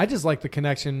 I just like the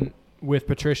connection with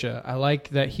Patricia. I like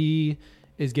that he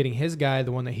is getting his guy,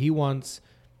 the one that he wants,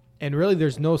 and really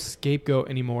there's no scapegoat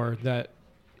anymore that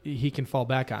he can fall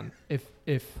back on.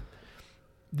 If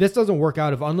this doesn't work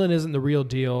out, if Undlin isn't the real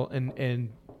deal and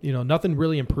you know nothing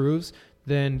really improves,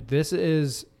 then this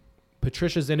is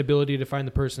Patricia's inability to find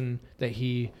the person that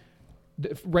he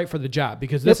right for the job,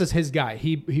 because this is his guy.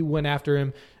 He went after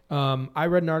him. I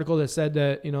read an article that said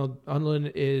that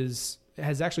Undlin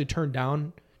has actually turned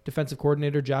down defensive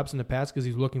coordinator jobs in the past because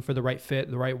he's looking for the right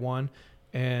fit, the right one.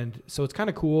 And so it's kind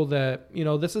of cool that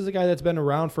this is a guy that's been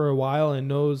around for a while and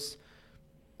knows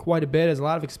quite a bit, has a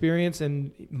lot of experience,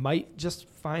 and might just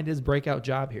find his breakout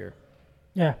job here.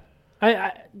 Yeah,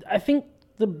 I think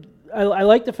I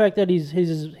like the fact that he's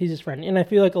his friend, and I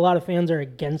feel like a lot of fans are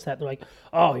against that. They're like,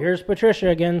 oh, here's Patricia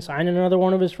again signing another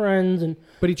one of his friends,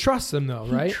 But he trusts him though,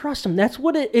 right? Trust him. That's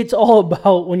what it's all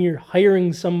about when you're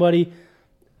hiring somebody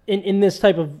in this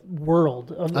type of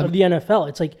world of the NFL.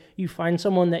 It's like you find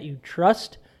someone that you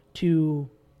trust to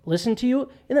listen to you,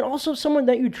 and then also someone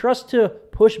that you trust to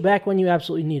push back when you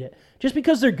absolutely need it. Just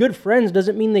because they're good friends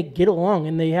doesn't mean they get along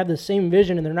and they have the same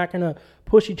vision and they're not going to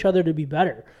push each other to be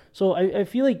better. So I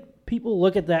feel like people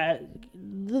look at that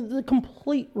the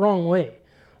complete wrong way.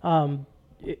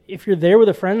 If you're there with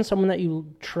a friend, someone that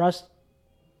you trust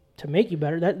to make you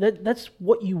better, that's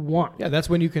what you want. Yeah, that's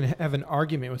when you can have an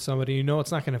argument with somebody.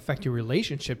 It's not going to affect your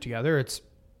relationship together. It's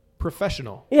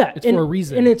professional. Yeah, it's for a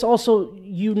reason. And it's also,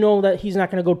 that he's not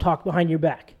going to go talk behind your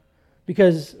back.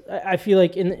 Because I feel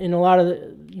like in a lot of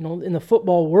the, in the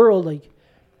football world, like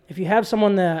if you have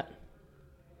someone that,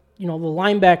 the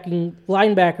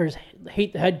linebackers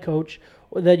hate the head coach,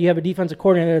 or that you have a defensive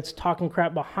coordinator that's talking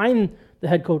crap behind the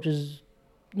head coach's,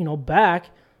 back,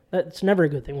 that's never a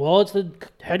good thing. Well, it's the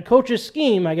head coach's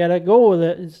scheme. I got to go with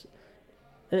it.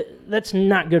 That's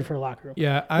not good for a locker room.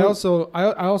 Yeah, I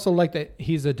also like that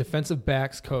he's a defensive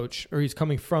backs coach, or he's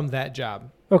coming from that job.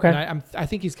 Okay. And I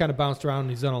think he's kind of bounced around and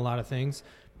he's done a lot of things.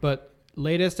 But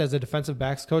latest as a defensive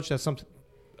backs coach, that's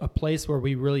a place where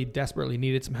we really desperately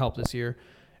needed some help this year.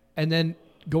 And then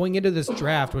going into this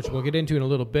draft, which we'll get into in a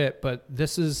little bit, but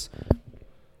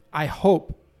I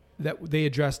hope that they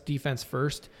address defense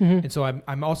first. Mm-hmm. And so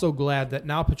I'm also glad that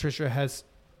now Patricia has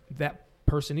that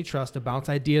person he trusts to bounce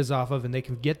ideas off of, and they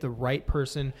can get the right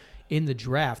person in the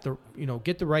draft,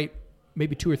 get the right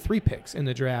maybe 2 or 3 picks in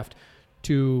the draft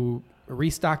to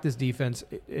restock this defense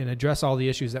and address all the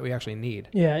issues that we actually need.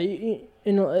 Yeah,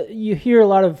 you hear a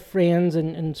lot of fans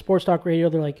and sports talk radio.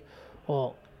 They're like,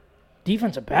 "Well,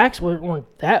 defensive backs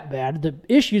weren't that bad. The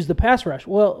issue's the pass rush."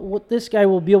 Well, what this guy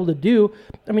will be able to do,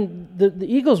 I mean, the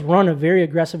Eagles run a very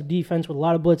aggressive defense with a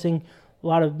lot of blitzing, a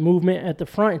lot of movement at the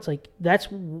front. It's like that's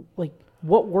like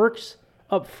what works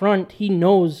up front. He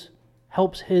knows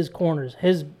helps his corners,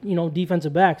 his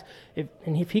defensive backs.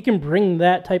 If he can bring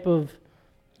that type of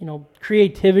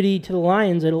creativity to the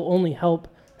Lions, it'll only help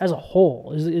as a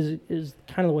whole. Is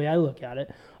kind of the way I look at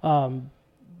it.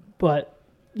 But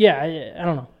yeah, I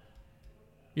don't know.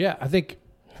 Yeah, I think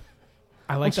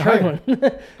I like the hire.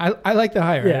 I like the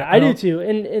hire. Yeah, I do too.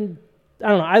 And I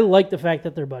don't know. I like the fact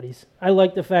that they're buddies. I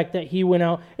like the fact that he went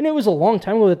out, and it was a long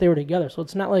time ago that they were together. So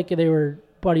it's not like they were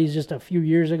buddies just a few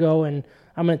years ago. And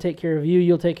I'm going to take care of you.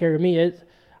 You'll take care of me.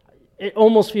 It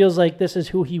almost feels like this is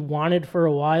who he wanted for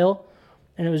a while,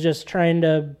 and it was just trying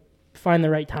to find the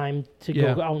right time to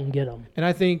go out and get him. And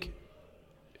I think,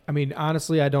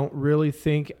 honestly, I don't really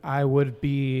think I would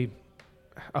be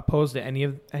opposed to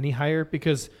any hire,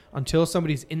 because until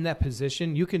somebody's in that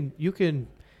position, you can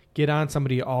get on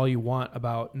somebody all you want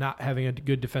about not having a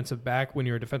good defensive back when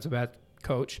you're a defensive back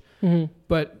coach. Mm-hmm.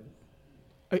 But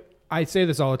I say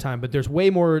this all the time, but there's way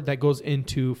more that goes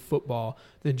into football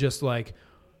than just like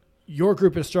your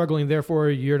group is struggling, therefore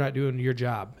you're not doing your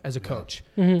job as a coach.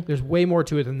 Mm-hmm. There's way more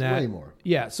to it than that. Way more.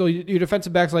 Yeah, so your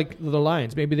defensive backs like the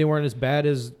Lions, maybe they weren't as bad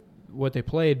as what they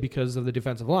played because of the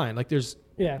defensive line. Like there's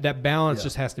that balance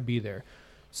just has to be there.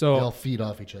 So they'll feed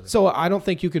off each other. So I don't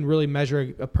think you can really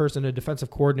measure a person, a defensive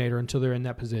coordinator, until they're in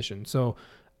that position. So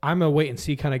I'm a wait and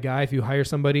see kind of guy. If you hire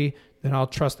somebody, then I'll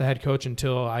trust the head coach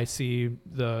until I see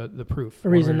the proof. A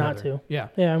reason not to. Yeah.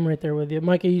 Yeah, I'm right there with you.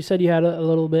 Micah, you said you had a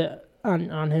little bit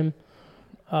on him.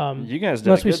 You guys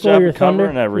did a good job of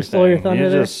covering everything. We stole your thunder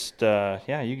there. Just,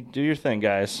 you do your thing,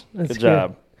 guys. That's good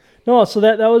job. No, so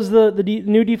that was the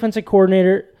new defensive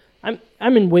coordinator.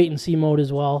 I'm in wait and see mode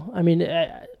as well. I mean,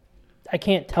 I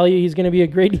can't tell you he's going to be a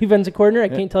great defensive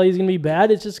coordinator. I can't tell you he's going to be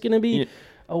bad. It's just going to be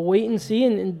a wait and see.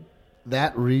 And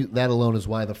that alone is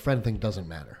why the friend thing doesn't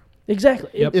matter. Exactly.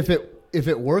 Yep. If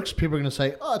it works, people are going to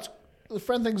say, "Oh, the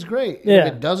friend thing's great." Yeah.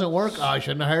 If it doesn't work, I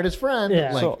shouldn't have hired his friend.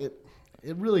 Yeah.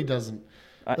 It really doesn't.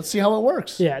 Let's see how it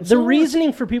works. Yeah. The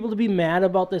reasoning for people to be mad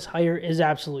about this hire is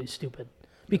absolutely stupid.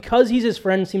 Because he's his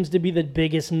friend seems to be the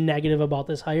biggest negative about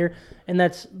this hire, and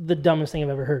that's the dumbest thing I've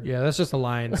ever heard. Yeah, that's just a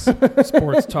Lions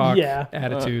sports talk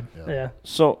attitude. Yeah.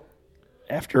 So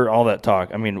after all that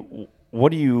talk,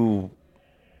 what do you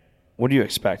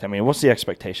expect? What's the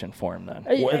expectation for him then?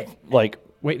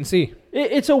 Wait and see.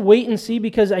 It's a wait and see,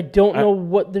 because I don't know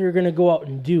what they're going to go out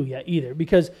and do yet either,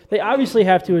 because they obviously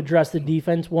have to address the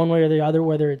defense one way or the other,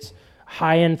 whether it's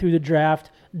high end through the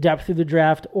draft, depth through the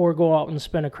draft, or go out and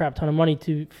spend a crap ton of money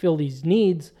to fill these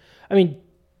needs. If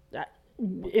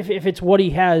it's what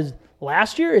he has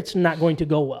last year, it's not going to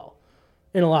go well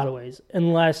in a lot of ways,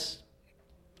 unless,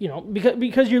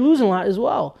 because you're losing a lot as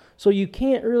well. So you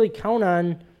can't really count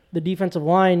on the defensive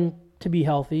line to be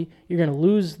healthy. You're going to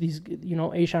lose these,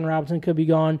 A'Shawn Robinson could be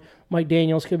gone, Mike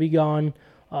Daniels could be gone.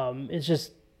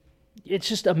 It's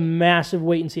just a massive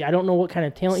wait and see. I don't know what kind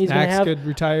of talent he's going to have. Could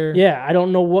retire. Yeah, I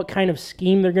don't know what kind of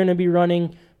scheme they're going to be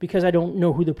running, because I don't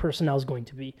know who the personnel is going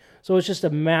to be. So it's just a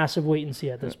massive wait and see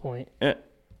at this point.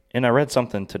 And I read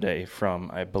something today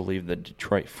from, I believe, the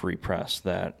Detroit Free Press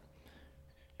that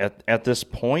at this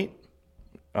point,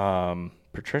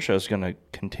 Patricia is going to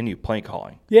continue play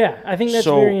calling. Yeah, I think that's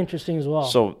very interesting as well.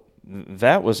 So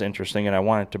that was interesting, and I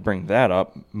wanted to bring that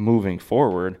up moving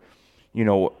forward.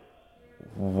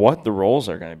 What the roles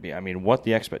are going to be. What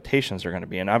the expectations are going to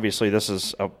be. And obviously this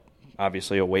is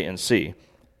obviously a wait and see,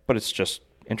 but it's just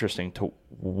interesting to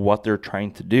what they're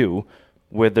trying to do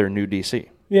with their new DC.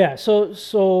 Yeah,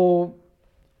 so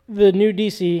the new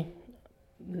DC,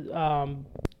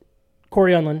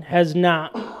 Corey Unlin, has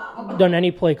not done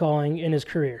any play calling in his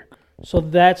career. So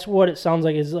that's what it sounds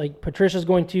like, is like Patricia's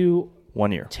going to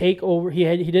 1 year take over. He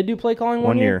did do play calling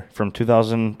 1 year? From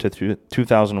 2000 to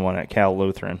 2001 at Cal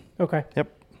Lutheran. Okay.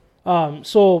 Yep.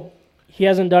 So he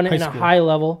hasn't done it in a high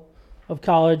level of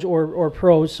college or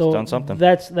pros. So he's done something.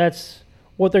 That's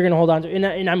what they're going to hold on to,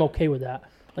 and I'm okay with that.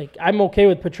 Like, I'm okay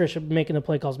with Patricia making the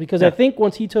play calls, because I think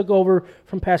once he took over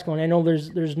from Pascal, and I know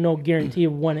there's no guarantee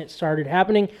of when it started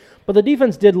happening, but the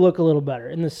defense did look a little better,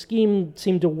 and the scheme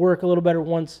seemed to work a little better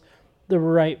once the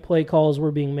right play calls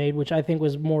were being made, which I think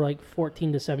was more like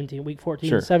 14 to 17, week 14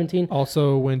 to 17.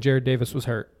 Also, when Jared Davis was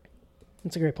hurt.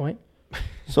 That's a great point.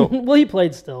 So well, he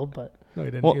played still, but No,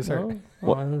 he didn't. Well, He was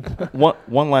hurt.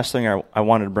 One last thing I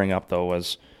wanted to bring up, though,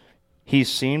 was he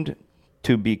seemed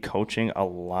to be coaching a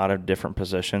lot of different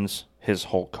positions his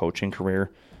whole coaching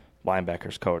career.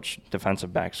 Linebackers coach,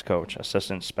 defensive backs coach,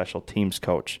 assistant special teams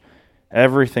coach,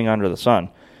 everything under the sun.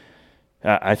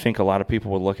 I think a lot of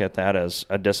people would look at that as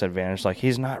a disadvantage. Like,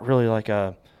 he's not really like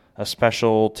a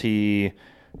specialty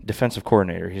defensive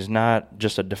coordinator. He's not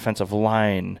just a defensive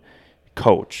line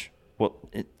coach. Well,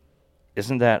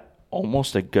 isn't that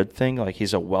almost a good thing? Like,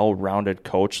 he's a well-rounded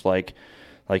coach. Like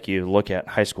you look at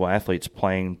high school athletes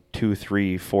playing 2,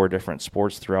 3, 4 different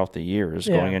sports throughout the years,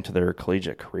 going into their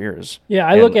collegiate careers. Yeah,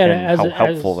 I look at it as how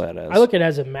helpful that is. I look at it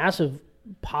as a massive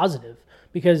positive,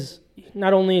 because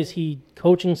not only is he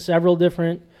coaching several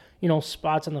different,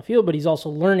 spots on the field, but he's also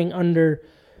learning under,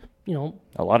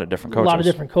 a lot of different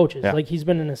coaches. Yeah. Like, he's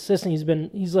been an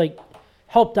assistant. He's like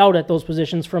helped out at those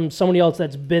positions from somebody else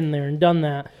that's been there and done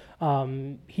that.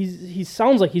 He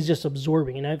sounds like he's just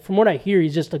absorbing, and from what I hear,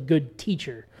 he's just a good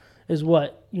teacher, is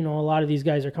what a lot of these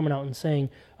guys are coming out and saying.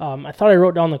 I thought I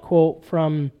wrote down the quote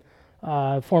from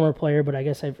a former player, but I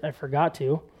guess I forgot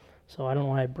to, so I don't know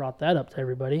why I brought that up to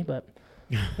everybody. But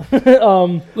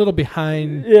a little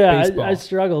behind. Yeah, baseball. I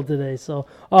struggled today. So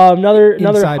another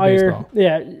Inside hire. baseball.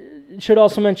 Yeah, should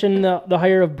also mention the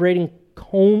hire of Braden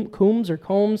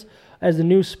Combs as the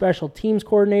new special teams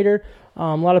coordinator.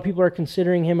 A lot of people are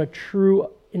considering him a true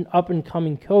and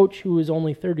up-and-coming coach who is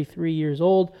only 33 years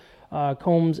old.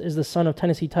 Combs is the son of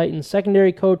Tennessee Titans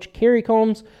secondary coach Kerry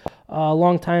Combs, a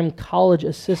longtime college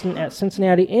assistant at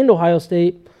Cincinnati and Ohio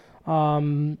State.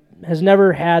 Has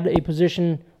never had a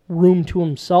position room to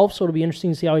himself, so it'll be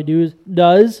interesting to see how he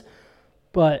does.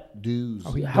 But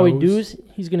how he does,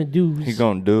 he's going to do. He's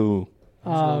going to do.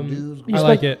 I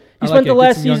like it. He spent the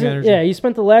last season. Yeah, he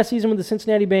spent the last season with the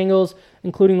Cincinnati Bengals,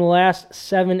 including the last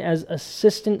 7 as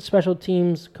assistant special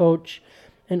teams coach,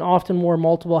 and often wore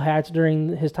multiple hats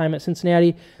during his time at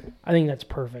Cincinnati. I think that's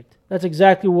perfect. That's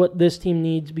exactly what this team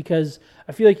needs, because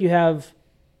I feel like you have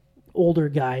older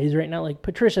guys right now. Like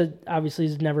Patricia, obviously,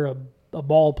 is never a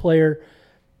ball player.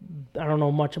 I don't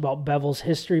know much about Bevel's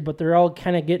history, but they're all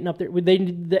kind of getting up there.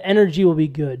 The energy will be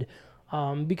good.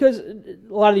 Because a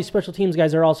lot of these special teams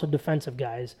guys are also defensive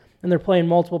guys, and they're playing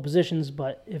multiple positions,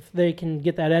 but if they can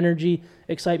get that energy,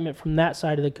 excitement from that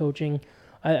side of the coaching,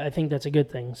 I think that's a good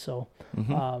thing. So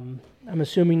I'm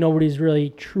assuming nobody's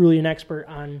really truly an expert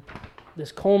on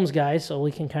this Combs guy, so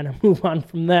we can kind of move on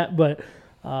from that. But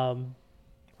I'm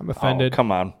offended. Oh,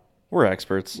 come on. We're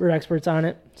experts. We're experts on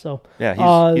it. So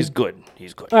yeah, he's good.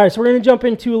 He's good. All right, so we're going to jump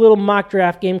into a little mock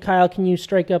draft game. Kyle, can you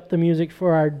strike up the music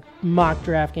for our mock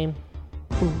draft game?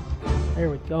 Boom. There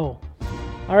we go.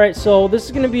 All right, so this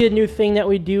is going to be a new thing that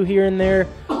we do here and there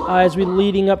as we're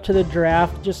leading up to the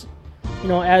draft. Just,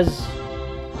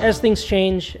 as things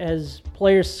change, as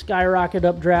players skyrocket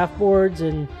up draft boards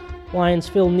and Lions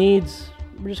fill needs,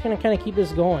 we're just going to kind of keep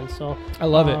this going. So I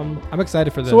love it. I'm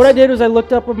excited for this. So what I did was I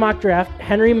looked up a mock draft.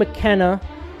 Henry McKenna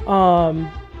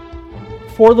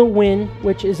for the Win,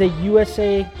 which is a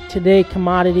USA Today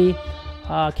commodity.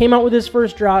 Came out with his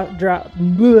first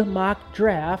mock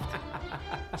draft.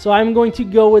 So I'm going to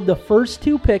go with the first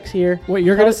 2 picks here. Wait,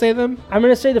 you're going to say them? I'm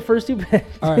going to say the first 2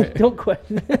 picks. All right.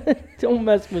 Don't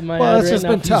mess with my head Well, right that's just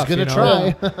now. been tough. He's going to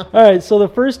try. All right, so the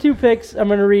first 2 picks I'm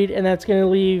going to read, and that's going to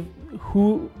leave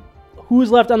who's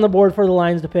left on the board for the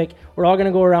Lions to pick. We're all going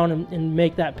to go around and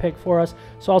make that pick for us.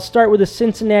 So I'll start with the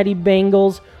Cincinnati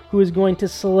Bengals, who is going to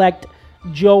select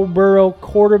Joe Burrow,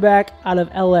 quarterback out of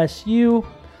LSU.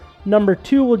 Number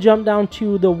 2, we'll jump down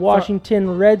to the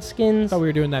Washington Redskins. I thought we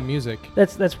were doing that music.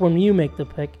 That's when you make the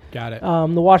pick. Got it.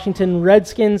 The Washington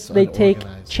Redskins, they take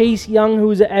Chase Young,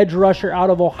 who's an edge rusher out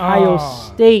of Ohio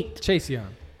State. Chase Young.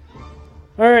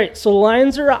 All right, so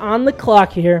Lions are on the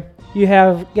clock here. You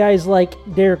have guys like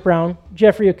Derek Brown,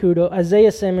 Jeffrey Okudah,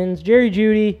 Isaiah Simmons, Jerry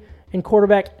Jeudy, and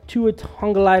quarterback Tua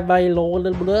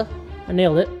Tagovailoa. I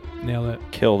nailed it. Nailed it.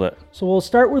 Killed it. So we'll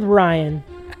start with Ryan.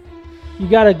 You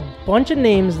got a bunch of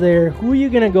names there. Who are you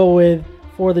going to go with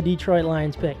for the Detroit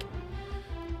Lions pick?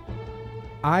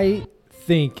 I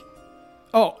think...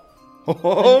 I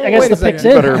guess the pick's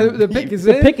in. The pick is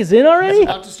in? The pick is in already? It's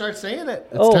about to start saying it.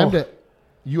 It's time to...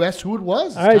 You asked who it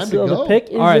was. It's all right, time so to go. the pick is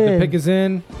in. All right, the pick is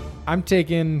in. I'm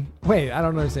taking... Wait, I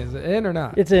don't understand. Is it in or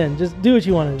not? It's in. Just do what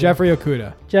you want to do. Jeffrey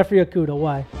Okudah. Jeffrey Okudah.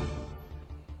 Why?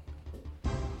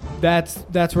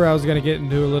 That's where I was going to get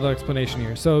into a little explanation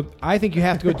here. So I think you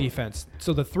have to go defense.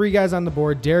 So the 3 guys on the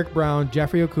board, Derek Brown,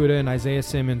 Jeffrey Okudah, and Isaiah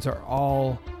Simmons, are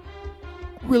all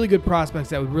really good prospects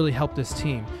that would really help this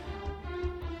team.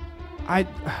 I'm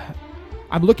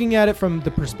looking at it from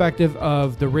the perspective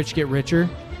of the rich get richer,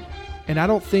 And I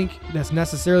don't think that's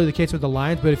necessarily the case with the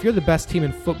Lions, but if you're the best team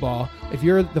in football, if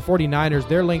you're the 49ers,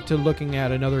 they're linked to looking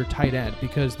at another tight end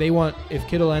because they want, if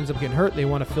Kittle ends up getting hurt, they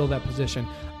want to fill that position.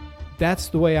 That's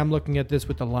the way I'm looking at this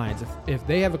with the Lions. If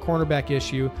they have a cornerback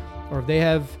issue or if they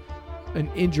have an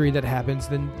injury that happens,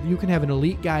 then you can have an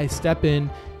elite guy step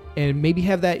in and maybe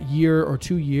have that year or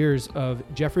 2 years of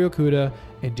Jeffrey Okudah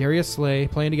and Darius Slay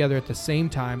playing together at the same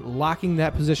time, locking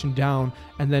that position down,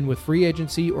 and then with free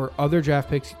agency or other draft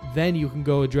picks, then you can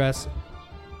go address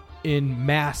in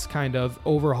mass kind of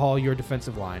overhaul your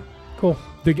defensive line. Cool.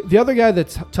 The other guy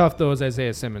that's tough, though, is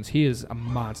Isaiah Simmons. He is a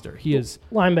monster. He is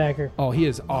linebacker. Oh, he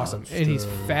is awesome. And he's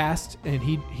fast, and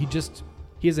he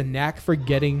has a knack for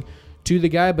getting to the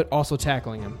guy, but also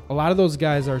tackling him. A lot of those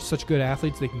guys are such good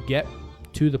athletes, they can get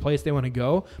to the place they want to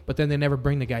go, but then they never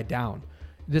bring the guy down.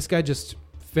 This guy just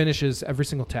finishes every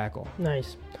single tackle.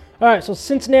 Nice. All right, so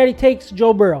Cincinnati takes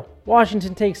Joe Burrow.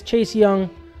 Washington takes Chase Young.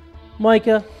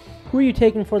 Micah, who are you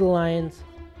taking for the Lions,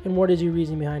 and what is your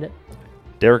reason behind it?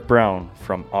 Derek Brown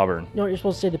from Auburn. You know what you're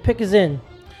supposed to say? The pick is in.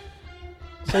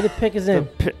 Say the pick is in.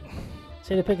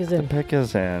 Say the pick is in. The pick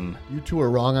is in. You two are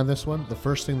wrong on this one. The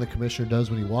first thing the commissioner does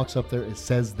when he walks up there is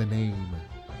says the name.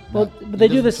 Well, but they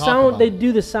do the sound. They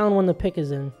do the sound when the pick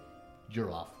is in.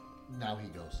 You're off. Now he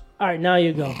goes. All right, now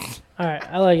you go. All right,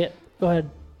 I like it. Go ahead.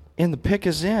 And the pick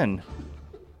is in.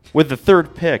 With the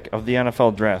third pick of the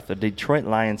NFL draft, the Detroit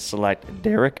Lions select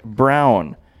Derek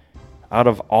Brown out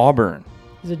of Auburn.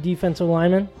 He's a defensive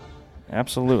lineman.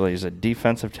 Absolutely. He's a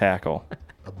defensive tackle.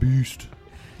 A beast.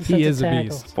 He is a tackle.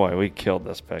 beast. Boy, we killed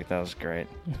this pick. That was great.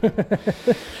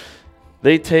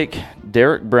 They take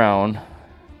Derek Brown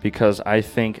because I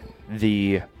think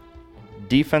the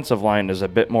defensive line is a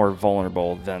bit more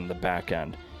vulnerable than the back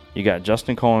end. You got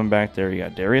Justin Coleman back there. You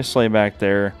got Darius Slay back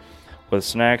there. With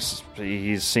Snacks,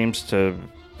 he seems to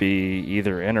be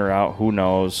either in or out. Who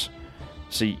knows?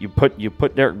 So you put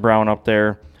Derek Brown up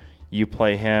there. You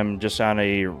play him just on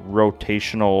a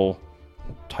rotational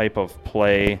type of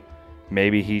play.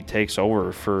 Maybe he takes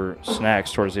over for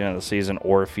Snacks towards the end of the season,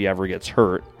 or if he ever gets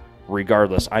hurt.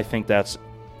 Regardless, I think that's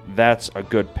a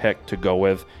good pick to go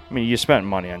with. I mean, you spent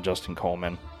money on Justin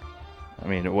Coleman. I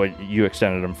mean, you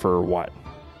extended him for what?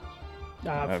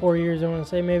 4 years, I want to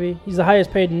say maybe. He's the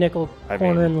highest paid nickel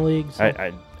corner in the league. So.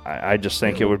 I just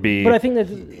think it would be. But I think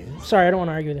that. Sorry, I don't want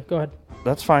to argue with you. Go ahead.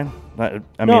 That's fine.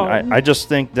 I just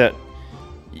think that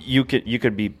you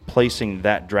could be placing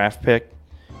that draft pick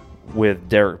with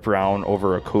Derek Brown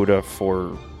over Okudah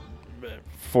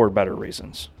for better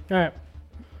reasons. All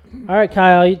right,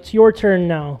 Kyle, it's your turn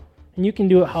now, and you can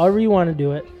do it however you want to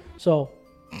do it. So,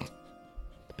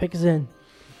 the pick is in.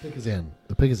 The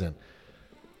pick is in.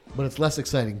 But it's less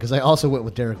exciting because I also went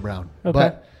with Derek Brown. Okay.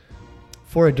 But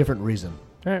for a different reason.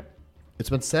 All right. It's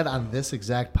been said on this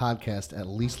exact podcast at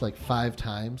least like 5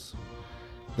 times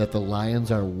that the Lions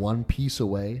are one piece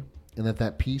away and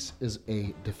that piece is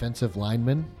a defensive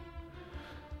lineman.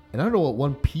 And I don't know what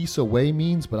one piece away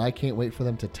means, but I can't wait for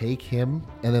them to take him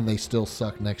and then they still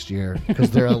suck next year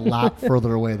because they're a lot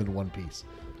further away than one piece.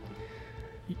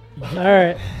 All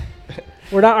right.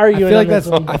 We're not arguing on this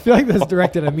one. I feel like that's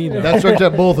directed at me now. That's directed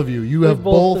at both of you. You have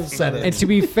both said it. And to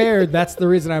be fair, that's the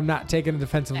reason I'm not taking a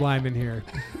defensive lineman here.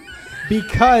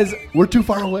 Because we're too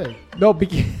far away. No,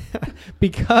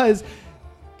 because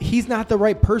he's not the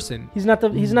right person. He's not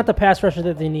the pass rusher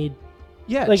that they need.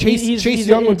 Yeah, like Chase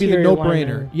Young would be the no-brainer.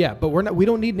 Lineman. Yeah, but we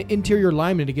don't need an interior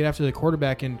lineman to get after the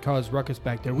quarterback and cause ruckus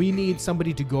back there. We need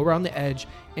somebody to go around the edge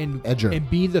and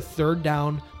be the third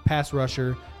down pass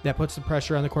rusher that puts the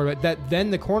pressure on the quarterback. That then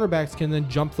the cornerbacks can then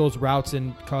jump those routes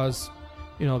and cause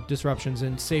disruptions,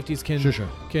 and safeties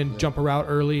can jump a route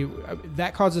early.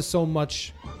 That causes so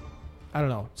much. I don't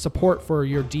know, support for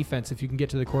your defense if you can get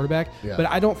to the quarterback. Yeah. But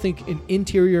I don't think an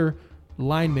interior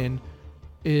lineman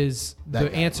is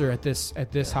the answer at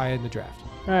this high in the draft.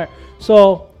 All right.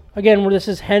 So, again, this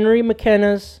is Henry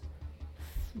McKenna's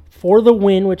For the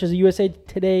Win, which is a USA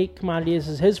Today commodity. This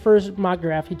is his first mock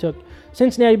draft. He took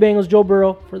Cincinnati Bengals, Joe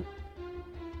Burrow, for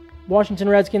Washington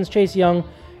Redskins, Chase Young,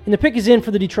 and the pick is in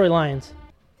for the Detroit Lions.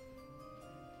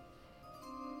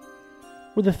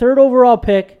 With the third overall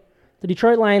pick, the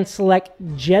Detroit Lions select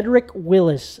Jedrick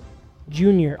Willis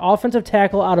Jr., offensive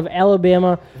tackle out of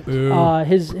Alabama.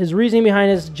 His reasoning behind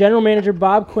this, general manager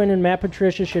Bob Quinn and Matt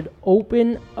Patricia should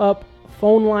open up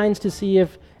phone lines to see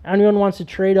if anyone wants to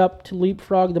trade up to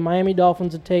leapfrog the Miami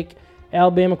Dolphins to take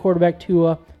Alabama quarterback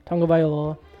Tua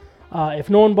Tagovailoa. If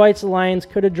no one bites, the Lions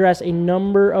could address a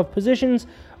number of positions,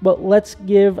 but let's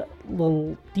give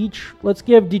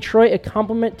Detroit a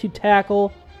compliment to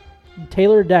tackle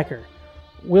Taylor Decker.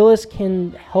 Willis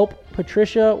can help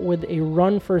Patricia with a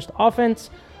run-first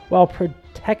offense while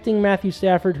protecting Matthew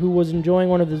Stafford, who was enjoying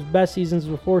one of his best seasons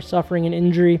before suffering an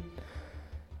injury.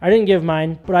 I didn't give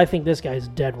mine, but I think this guy's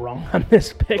dead wrong on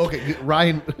this pick. Okay,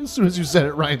 Ryan, as soon as you said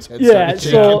it, Ryan's head Yeah, started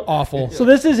so awful. So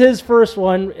this is his first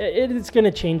one. It's going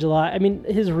to change a lot. I mean,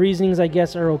 his reasonings, I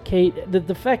guess, are okay.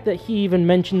 The fact that he even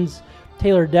mentions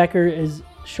Taylor Decker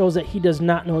shows that he does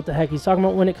not know what the heck he's talking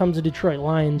about when it comes to Detroit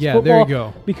Lions Yeah, football. there you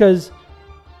go. Because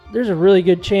there's a really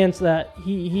good chance that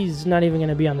he's not even going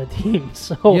to be on the team.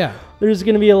 So Yeah. there's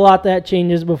going to be a lot that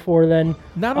changes before then.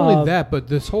 Not only that, but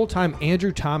this whole time,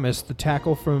 Andrew Thomas, the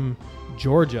tackle from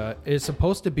Georgia, is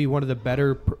supposed to be one of the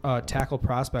better tackle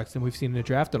prospects than we've seen in the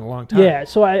draft in a long time. Yeah,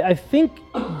 so I think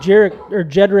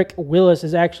Jedrick Willis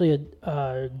is actually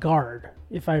a guard,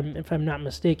 if I'm not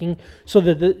mistaken. So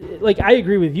I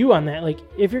agree with you on that. Like,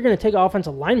 if you're going to take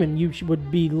offensive lineman, you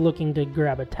would be looking to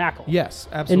grab a tackle. Yes,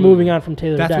 absolutely. And moving on from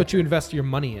Taylor That's Decker. what you invest your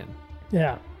money in.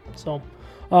 Yeah. So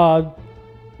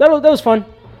that was fun.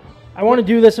 I want to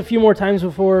do this a few more times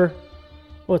before.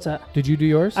 What's that? Did you do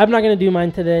yours? I'm not going to do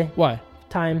mine today. Why?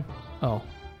 Time. Oh.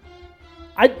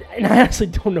 I actually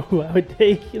don't know who I would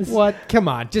take. What? Come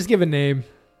on. Just give a name.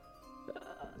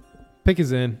 Pick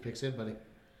is in. Picks in, buddy.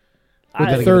 With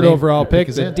I- the third name. overall pick, Pick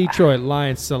is the in. Detroit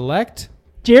Lions select.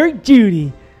 Jarek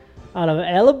Judy out of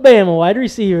Alabama, wide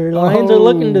receiver. Lions are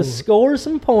looking to score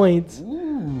some points.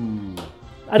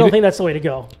 I don't think that's the way to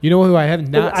go. You know who I have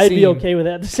not I'd seen? be okay with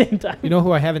that at the same time. You know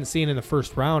who I haven't seen in the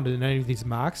first round in any of these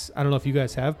mocks? I don't know if you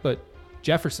guys have, but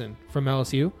Jefferson from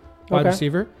LSU, wide Okay.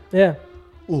 receiver. Yeah.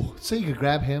 Ooh, so you could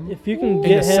grab him. If you can In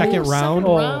get the him, second round,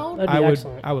 that'd be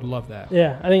excellent. I would love that.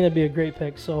 Yeah, I think that'd be a great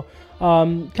pick. So,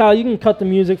 Kyle, you can cut the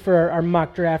music for our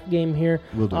mock draft game here.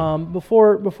 Will do.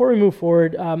 Before we move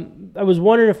forward, I was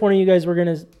wondering if one of you guys were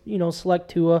going to, select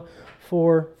Tua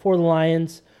for the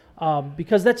Lions,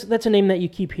 because that's a name that you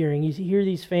keep hearing. You hear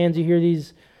these fans, you hear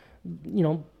these,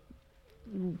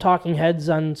 talking heads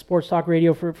on sports talk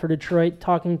radio for Detroit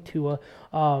talking Tua,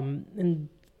 and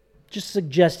just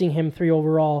suggesting him 3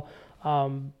 overall.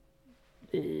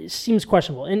 It seems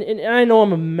questionable. And I know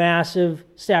I'm a massive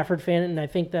Stafford fan, and I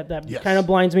think that Yes. kind of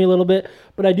blinds me a little bit.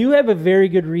 But I do have a very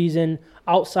good reason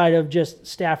outside of just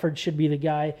Stafford should be the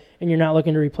guy, and you're not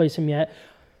looking to replace him yet.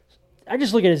 I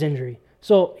just look at his injury.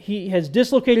 So he has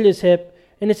dislocated his hip,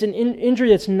 and it's an injury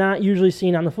that's not usually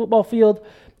seen on the football field.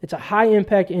 It's a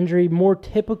high-impact injury, more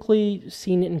typically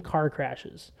seen in car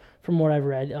crashes, from what I've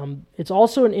read. It's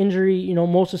also an injury,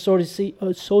 most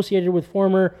associated with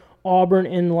former Auburn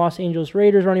and Los Angeles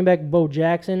Raiders running back Bo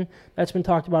Jackson. That's been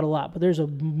talked about a lot. But there's a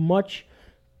much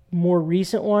more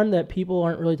recent one that people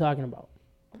aren't really talking about.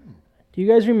 Do you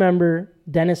guys remember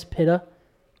Dennis Pitta,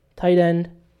 tight end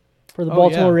for the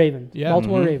Baltimore Ravens? Yeah.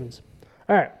 Baltimore Ravens.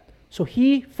 All right. So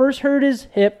he first hurt his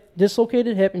hip,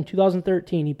 dislocated hip in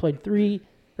 2013. He played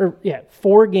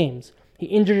 4 games. He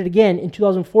injured it again in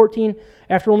 2014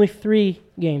 after only 3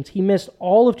 games. He missed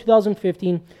all of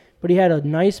 2015, but he had a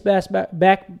nice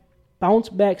bounce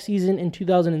back season in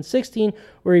 2016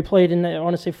 where he played in, I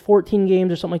want to say, 14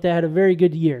 games or something like that. Had a very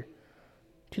good year.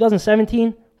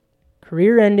 2017,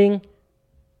 career-ending,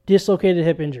 dislocated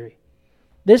hip injury.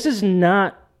 This is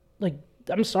not,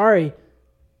 I'm sorry,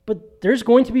 but there's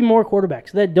going to be more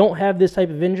quarterbacks that don't have this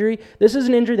type of injury. This is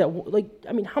an injury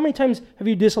that, how many times have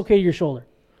you dislocated your shoulder?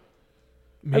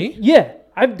 Me? Yeah,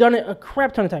 I've done it a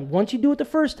crap ton of times. Once you do it the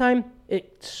first time,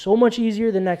 it's so much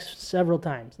easier the next several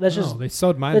times. That's just They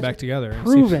sewed mine that's back together.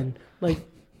 proven.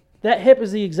 That hip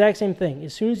is the exact same thing.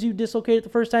 As soon as you dislocate it the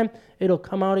first time, it'll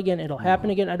come out again. It'll happen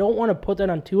again. I don't want to put that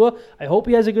on Tua. I hope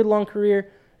he has a good long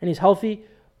career and he's healthy.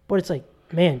 But it's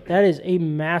man, that is a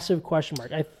massive question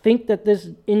mark. I think that this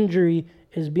injury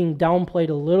is being downplayed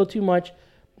a little too much.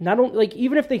 Not only,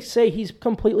 even if they say he's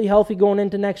completely healthy going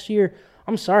into next year,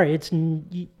 I'm sorry, it's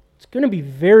going to be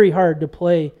very hard to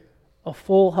play a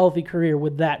full healthy career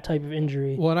with that type of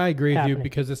injury. Well, and I agree with happening. you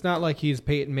because it's not like he's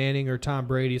Peyton Manning or Tom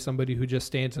Brady, somebody who just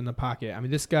stands in the pocket. I mean,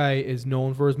 this guy is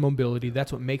known for his mobility.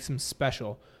 That's what makes him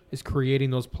special, is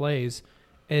creating those plays.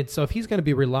 And so if he's going to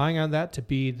be relying on that to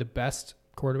be the best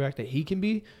quarterback that he can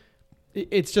be,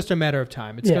 it's just a matter of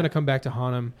time. It's going to come back to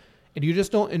haunt him. And you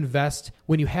just don't invest.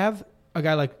 When you have a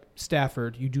guy like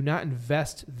Stafford, you do not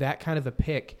invest that kind of a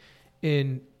pick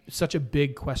in such a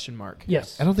big question mark.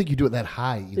 Yes. I don't think you do it that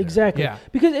high either. Exactly. Yeah.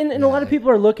 Because and a lot of people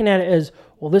are looking at it as,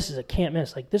 well, this is a can't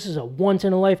miss. This is a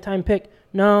once-in-a-lifetime pick.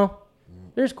 No.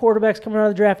 There's quarterbacks coming out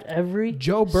of the draft every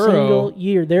Joe Burrow. single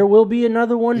year. There will be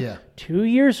another one 2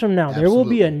 years from now. There will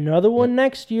be Absolutely. another one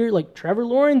next year. Trevor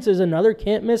Lawrence is another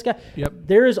can't miss guy. Yep.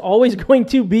 There is always going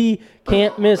to be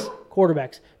can't miss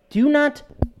quarterbacks. Do not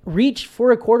reach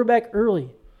for a quarterback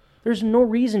early. There's no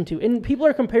reason to. And people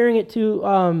are comparing it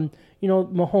to,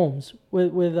 Mahomes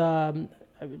with I'm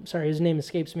sorry, his name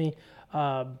escapes me.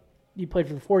 He played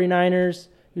for the 49ers.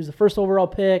 He was the first overall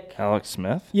pick. Alex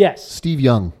Smith? Yes. Steve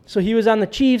Young. So he was on the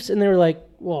Chiefs, and they were like,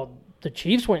 well, the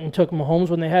Chiefs went and took Mahomes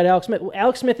when they had Alex Smith.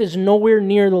 Alex Smith is nowhere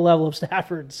near the level of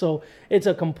Stafford, so it's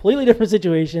a completely different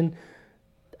situation.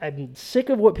 I'm sick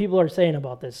of what people are saying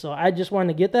about this, so I just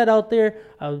wanted to get that out there.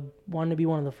 I wanted to be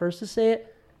one of the first to say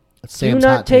it. That's Do Sam's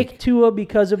not hot take take. Tua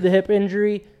because of the hip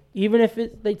injury, even if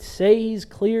they say he's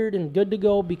cleared and good to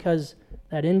go, because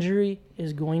that injury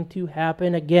is going to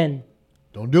happen again.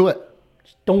 Don't do it.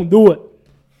 Just don't do it.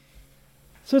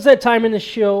 So it's that time in the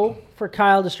show for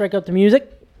Kyle to strike up the music.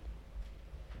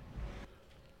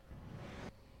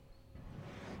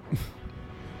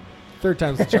 Third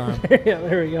time's the charm. Yeah,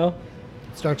 there we go.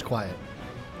 Starts quiet.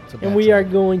 It's a And bad we sign. are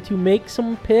going to make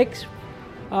some picks.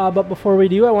 But before we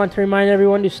do, I want to remind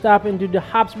everyone to stop into the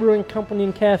Hops Brewing Company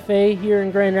and Cafe here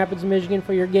in Grand Rapids, Michigan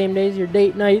for your game days, your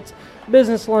date nights,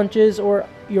 business lunches, or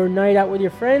your night out with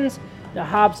your friends. The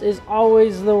Hops is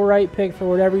always the right pick for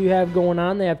whatever you have going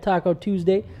on. They have Taco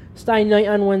Tuesday, Stein Night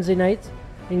on Wednesday nights,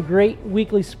 and great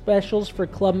weekly specials for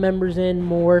club members and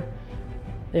more.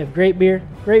 They have great beer,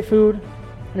 great food,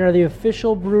 and are the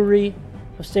official brewery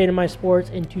of State of My Sports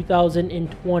in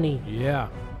 2020. Yeah.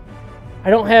 I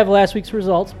don't have last week's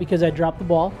results because I dropped the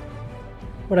ball,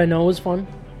 but I know it was fun.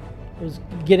 It was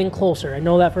getting closer. I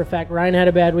know that for a fact. Ryan had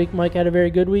a bad week. Mike had a very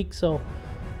good week, so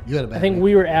You had a bad I think week.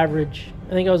 we were average.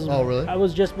 I think I was. Oh, really? I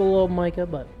was just below Micah,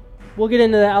 but we'll get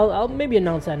into that. I'll maybe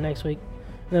announce that next week.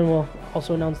 Then we'll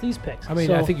also announce these picks. I mean,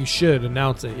 So I think you should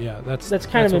announce it. Yeah, that's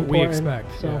kind of what important. we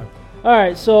expect. So. Yeah. All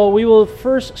right, so we will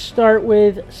first start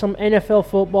with some NFL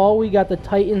football. We got the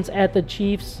Titans at the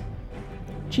Chiefs.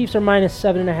 Chiefs are minus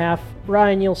 7.5.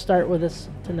 Ryan, you'll start with us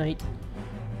tonight.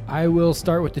 I will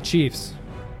start with the Chiefs.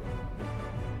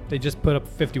 They just put up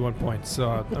 51 points, so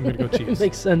I'm going to go Chiefs.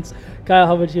 Makes sense. Kyle,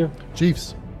 how about you?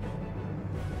 Chiefs.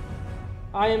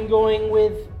 I am going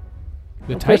with.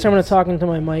 The First, I'm going Titans. to talk into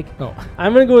my mic. Oh,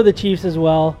 I'm going to go with the Chiefs as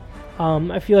well.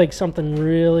 I feel like something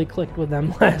really clicked with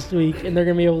them last week, and they're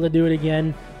going to be able to do it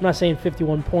again. I'm not saying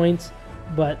 51 points,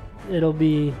 but it'll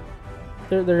be.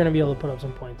 They're going to be able to put up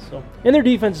some points. So, and their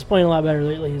defense is playing a lot better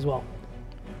lately as well.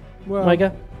 well,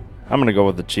 Micah? I'm going to go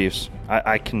with the Chiefs.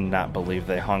 I cannot believe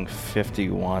they hung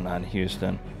 51 on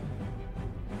Houston.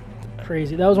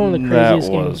 Crazy. That was one of the craziest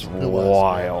That was games. It was.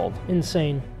 wild.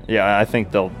 Insane. Yeah, I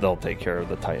think they'll take care of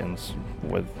the Titans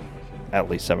with at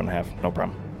least 7.5. No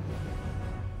problem.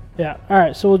 Yeah. All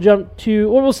right. So we'll jump to.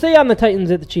 Well, we'll stay on the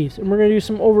Titans at the Chiefs, and we're going to do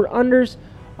some over-unders.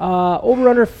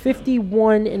 Over-under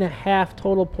 51.5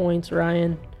 total points.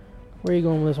 Ryan, where are you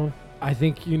going with this one? I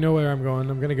think you know where I'm going.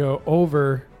 I'm going to go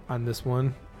over on this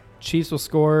one. Chiefs will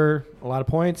score a lot of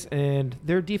points, and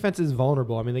their defense is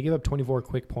vulnerable. I mean, they give up 24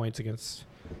 quick points against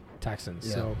Texans.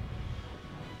 Yeah. So,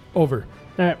 over.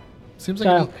 All right. Seems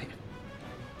Kyle. like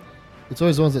it's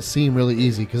always the ones that seem really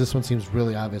easy because this one seems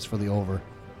really obvious for the over,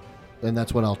 and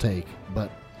that's what I'll take. But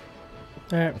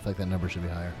All right. I feel like that number should be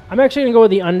higher. I'm actually going to go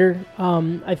with the under.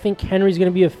 I think Henry's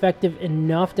going to be effective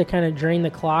enough to kind of drain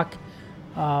the clock.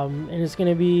 And it's going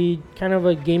to be kind of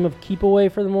a game of keep away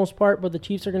for the most part, but the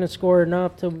Chiefs are going to score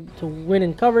enough to win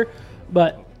and cover.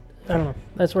 But I don't know.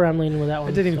 That's where I'm leaning with that one.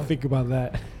 I didn't even So, think about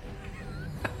that.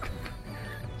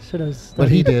 should have But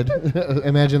he studied. did.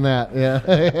 Imagine that.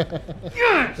 Yeah.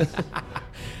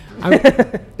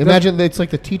 I'm- Imagine it's like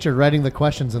the teacher writing the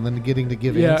questions and then getting to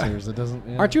give Yeah. answers. It doesn't.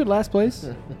 Yeah. Aren't you in last place?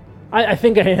 I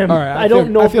think I am. All right, I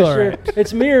don't know I for feel all sure. right.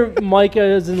 It's me or Micah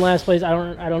is in last place. I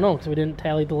don't know because we didn't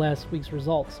tally the last week's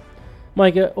results.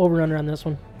 Micah, over and under on this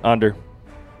one Under.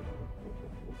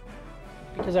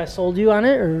 because I sold you on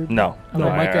it, or No. No,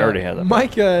 I already had that.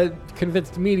 Micah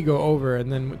convinced me to go over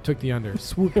and then took the under.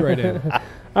 Swooped right in.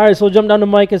 All right, so we'll jump down to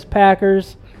Micah's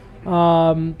Packers.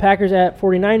 Packers at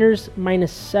 49ers,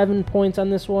 minus 7 points on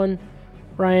this one.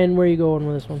 Ryan, where are you going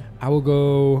with this one? I will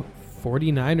go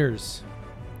 49ers.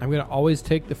 I'm going to always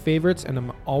take the favorites, and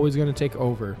I'm always going to take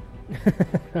over.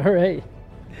 All right.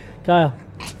 Kyle,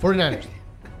 49ers.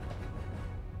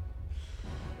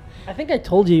 I think I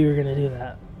told you were going to do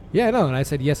that. Yeah, I know, and I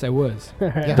said yes, I was. All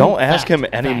right. Yeah. Don't ask him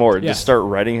Fact. anymore. Yes. Just start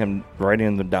writing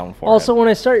them down for Also, him. when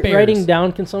I start Bears. writing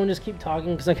down, can someone just keep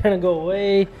talking? Because I kind of go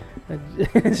away.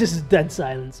 It's just dead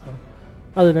silence. So,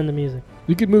 other than the music,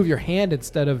 You could move your hand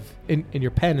instead of in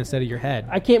your pen instead of your head.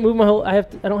 I can't move my whole. I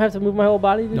don't have to move my whole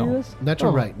body to No. do this. Not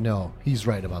your Oh. right. No, he's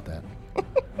right about that. That's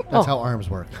Oh. how arms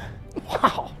work.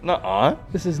 Wow. Nuh-uh.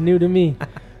 This is new to me.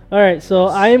 All right, so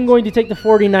I am going to take the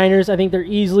 49ers. I think they're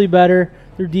easily better.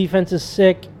 Their defense is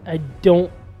sick.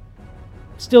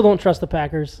 Still don't trust the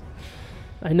Packers.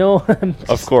 I know.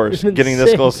 Of course, Been getting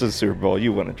this sick. close to the Super Bowl,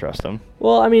 you wouldn't trust him.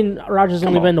 Well, I mean, Rodgers Come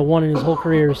only on. been to one in his whole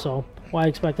career, so why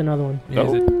expect another one?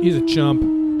 Yeah, he's a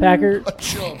chump. Packer, A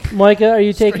chump. Micah, are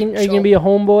you Straight taking? Are you chump. gonna be a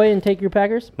homeboy and take your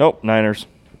Packers? Nope, Niners.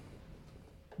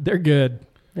 They're good.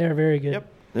 They're very good. Yep,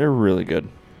 they're really good.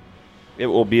 It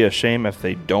will be a shame if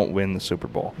they don't win the Super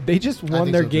Bowl. They just won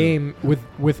think their so, too. game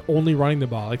with only running the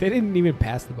ball. Like they didn't even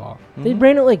pass the ball. They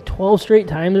ran it like 12 straight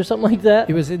times or something like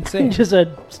that. It was He insane. just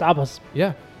said, "Stop us."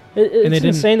 Yeah. It's they didn't-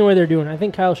 insane the way they're doing. I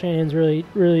think Kyle Shanahan's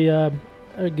really a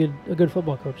good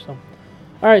football coach. So,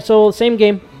 all right. So same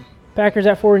game, Packers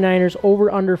at 49ers, over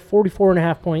under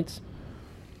 44.5 points.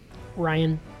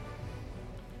 Ryan,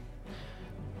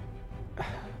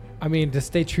 I mean, to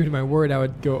stay true to my word, I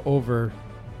would go over.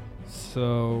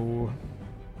 So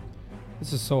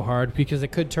this is so hard because it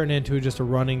could turn into just a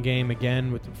running game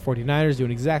again with the 49ers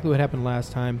doing exactly what happened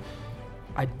last time.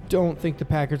 I don't think the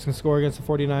Packers can score against the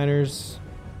 49ers.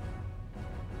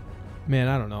 Man,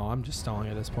 I don't know. I'm just stalling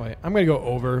at this point. I'm going to go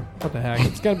over. What the heck?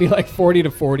 It's going to be like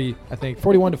 40-40, I think.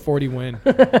 41-40 win.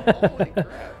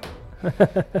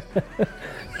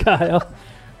 Kyle,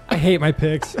 I hate my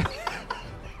picks.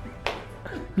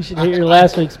 you should hit your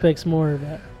last week's picks more.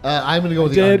 But. I'm going to go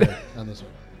with the Did. under on this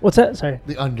one. What's that? Sorry.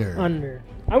 The under. Under.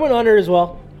 I went under as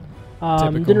well.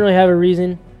 Typical. Didn't really have a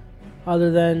reason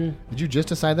other than Did you just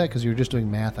decide that? Because you were just doing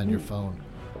math on your phone.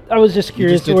 I was just You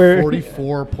curious just did where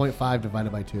 44.5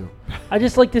 divided by 2. I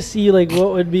just like to see like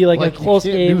what would be like a close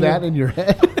you can't game. do that in your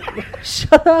head.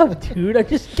 Shut up, dude. I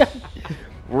just got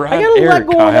We're I on got a air, lot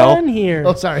going Kyle. on here.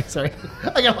 Oh, sorry.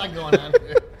 I got a lot going on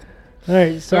here. All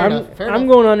right, so Fair I'm enough, fair I'm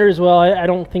enough. going under as well. I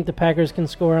don't think the Packers can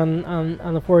score on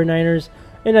the 49ers.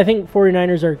 And I think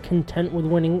 49ers are content with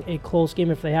winning a close game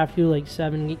if they have to, like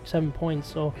 7 points.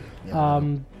 So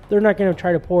they're not going to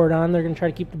try to pour it on. They're going to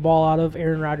try to keep the ball out of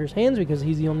Aaron Rodgers' hands because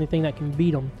he's the only thing that can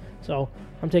beat them. So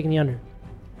I'm taking the under.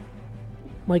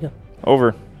 Micah.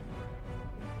 Over.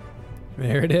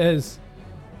 There it is.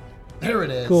 There it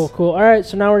is. Cool. All right,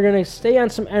 so now we're going to stay on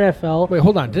some NFL. Wait,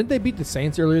 hold on. Didn't they beat the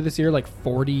Saints earlier this year, like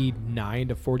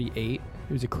 49-48? It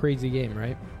was a crazy game,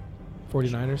 right?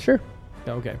 49ers? Sure.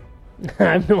 Yeah, okay. I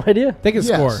have no idea. They can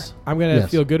Yes. score. I'm going to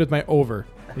Yes. feel good with my over,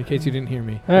 in case you didn't hear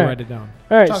me. All I'll right. write it down.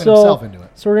 All right, Talking himself into it.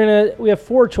 so we have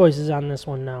 4 choices on this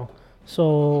one now.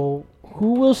 So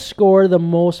who will score the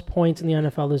most points in the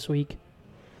NFL this week?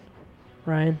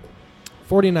 Ryan,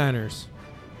 49ers.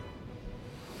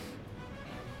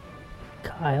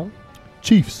 Kyle.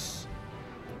 Chiefs.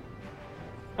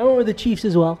 I went with the Chiefs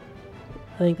as well.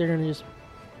 I think they're gonna just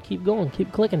keep going,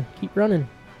 keep clicking, keep running.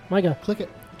 Micah, Click it.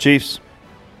 Chiefs.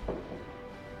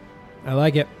 I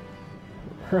like it.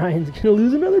 Ryan's gonna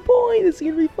lose another point. This is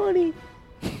gonna be funny.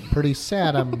 Pretty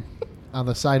sad I'm on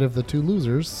the side of the 2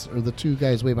 losers, or the 2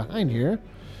 guys way behind here.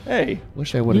 Hey.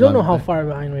 Wish I would You have don't know how far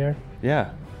behind we are.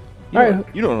 Yeah. All right.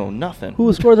 You don't know nothing. Who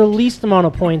will score the least amount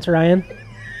of points, Ryan?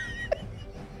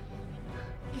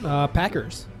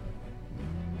 Packers.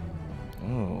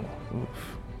 Oh.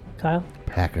 Oof. Kyle. You're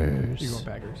Packers. going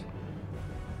Packers.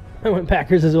 I went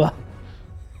Packers as well.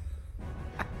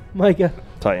 Micah.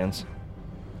 Titans.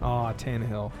 Oh,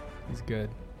 Tannehill. He's good.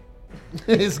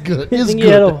 It's good. I It's think he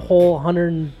had a good. whole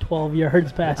 112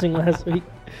 yards passing last week.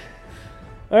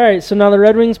 All right, so now the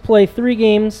Red Wings play 3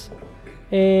 games,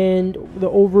 and the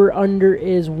over/under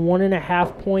is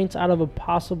 1.5 points out of a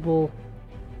possible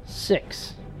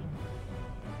 6.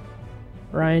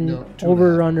 Ryan, No, 2.5.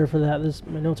 over or under for that?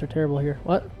 My notes are terrible here.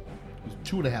 What?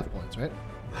 2.5 points, right?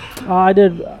 I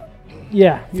did.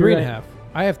 Yeah, you're 3.5. right.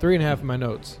 I have 3.5 in my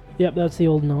notes. Yep, that's the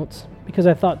old notes because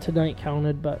I thought tonight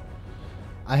counted, but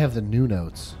I have the new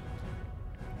notes.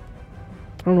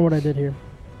 I don't know what I did here.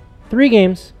 3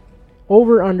 games,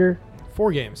 over/under.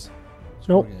 4 games.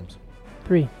 Nope, 4 games.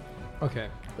 3. Okay.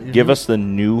 Give us the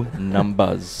new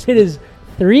numbers. It is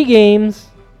 3 games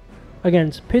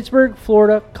against Pittsburgh,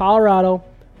 Florida, Colorado,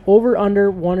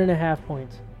 over/under 1.5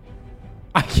 points.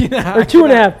 I cannot. Or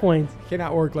 2.5 points.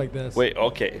 Cannot work like this. Wait,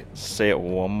 okay. Say it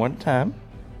one more time.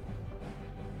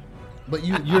 But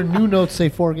your new notes say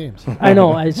 4 games. I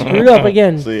know, I screwed up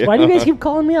again. See? Why do you guys keep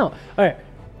calling me out? All right,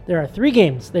 there are 3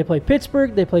 games. They play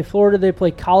Pittsburgh, they play Florida, they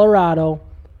play Colorado.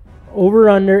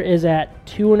 Over/under is at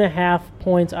 2.5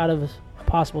 points out of a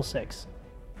possible 6.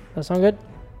 That sound good?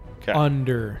 Okay.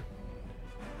 Under.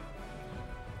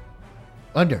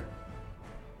 Under.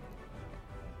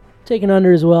 Taking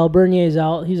under as well. Bernier's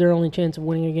out. He's their only chance of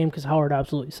winning a game because Howard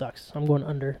absolutely sucks. I'm going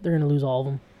under. They're going to lose all of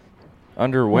them.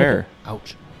 Underwear.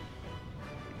 Ouch.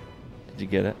 Did you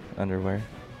get it? Underwear.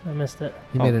 I missed it.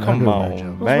 He Oh, made an come underwear on, I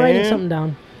joke. was writing Man. something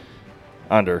down.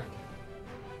 Under.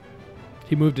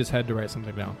 He moved his head to write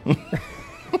something down.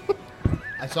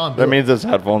 I saw him. That means his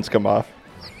headphones come off.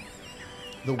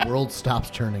 The world stops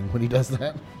turning when he does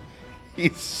that.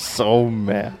 He's so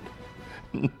mad.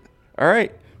 All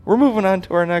right, we're moving on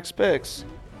to our next picks.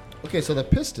 Okay, so the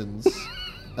Pistons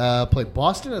play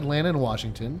Boston, Atlanta, and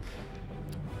Washington.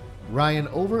 Ryan,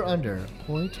 over under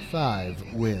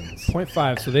 0.5 wins.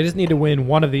 0.5. So they just need to win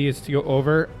one of these to go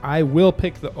over. I will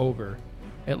pick the over.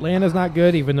 Atlanta's not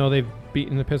good, even though they've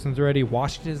beaten the Pistons already.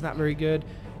 Washington's not very good.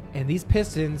 And these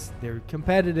Pistons, they're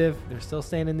competitive. They're still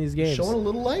staying in these games. Showing a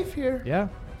little life here. Yeah.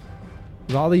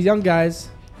 With all these young guys.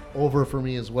 Over for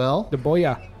me as well. The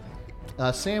boya.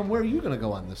 Sam, where are you going to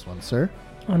go on this one, sir?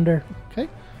 Under. Okay.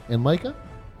 And Micah?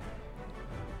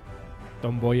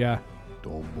 Domboya.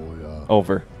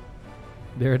 Over.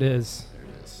 There it is. There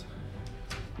it is.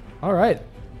 All right.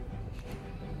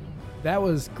 That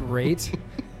was great.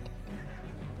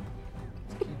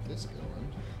 Keep this going.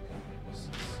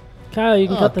 Kyle, you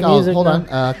can cut the Kyle, music. hold down.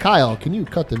 on. Kyle, can you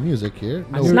cut the music here?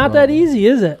 No It's not that easy,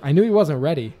 is it? I knew he wasn't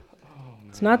ready.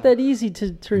 It's not that easy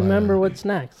to remember what's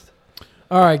next.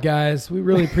 All right, guys. We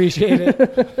really appreciate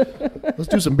it. Let's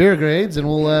do some beer grades, and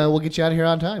we'll get you out of here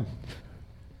on time.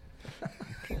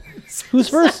 Who's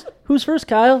first? Who's first,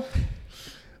 Kyle?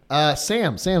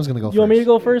 Sam's going to go first. You want me to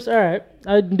go first? All right.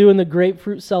 I'm doing the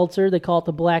grapefruit seltzer. They call it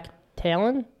the Black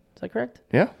Talon. Is that correct?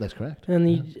 Yeah. That's correct. And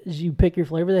then you pick your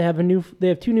flavor. They have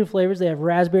two new flavors. They have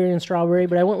raspberry and strawberry,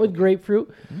 but I went with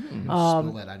grapefruit.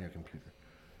 Spill that on your computer.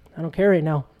 I don't care right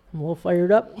now. I'm a little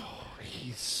fired up.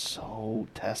 He's so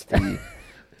testy.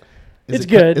 It's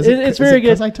good. It's very good.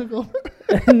 Because I took over.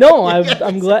 No,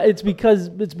 I'm glad. It's because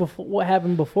it's before what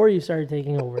happened before you started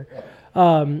taking over.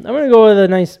 I'm gonna go with a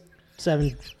nice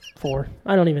 7-4.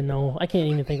 I don't even know. I can't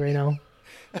even think right now.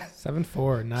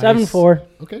 7-4. Nice. 7-4.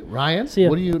 Okay, Ryan. See ya.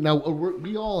 What do you now?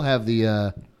 We all have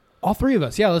the. All three of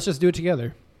us. Yeah, let's just do it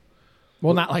together.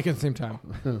 Well, not like at the same time.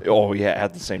 Oh, yeah,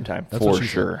 at the same time, That's what for she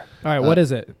said. sure. All right, what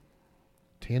is it?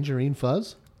 Tangerine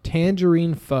Fuzz.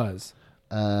 Tangerine Fuzz.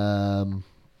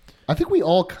 I think we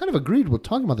all kind of agreed with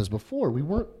talking about this before. We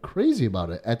weren't crazy about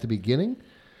it at the beginning,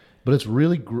 but it's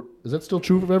really. Is that still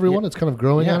true for everyone? Yeah. It's kind of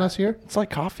growing Yeah. on us here. It's like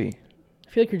coffee.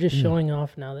 I feel like you're just showing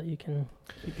off now that you can.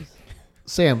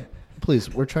 Sam,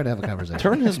 please, we're trying to have a conversation.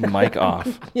 Turn his mic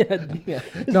off. Yeah.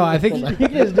 No, I think You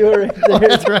can just do it right there.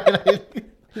 That's right.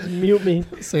 Just mute me.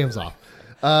 Sam's off.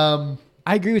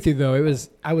 I agree with you though.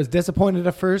 I was disappointed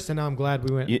at first, and now I'm glad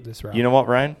we went this route. You know what,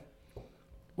 Ryan?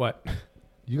 What?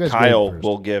 You guys. Kyle go first.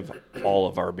 will give all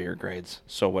of our beer grades.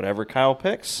 So whatever Kyle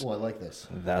picks, Oh, I like this.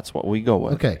 that's what we go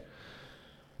with. Okay.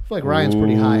 I feel like Ryan's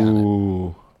pretty high on it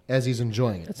Ooh. as he's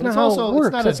enjoying it. That's But not it's how also- it works.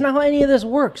 It's not That's not how any of this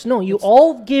works. No, you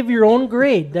all give your own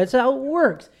grade. That's how it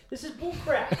works. This is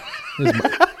bullcrap.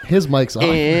 his mic's on.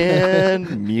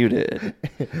 And muted.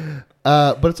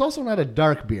 But it's also not a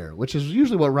dark beer, which is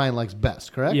usually what Ryan likes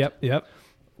best, correct? Yep.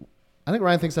 I think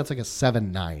Ryan thinks that's like a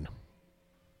 7-9.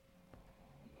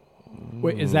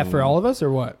 Wait, is that for all of us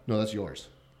or what? No, that's yours.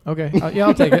 Okay. Yeah,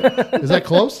 I'll take it. Is that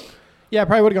close? Yeah, I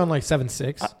probably would have gone like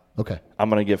 7.6. Okay. I'm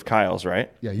going to give Kyle's,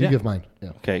 right? Yeah, you Yeah. give mine. Yeah.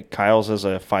 Okay, Kyle's is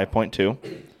a 5.2.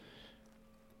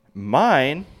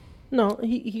 Mine, No,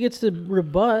 he gets to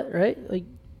rebut, right? Like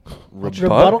rebuttal.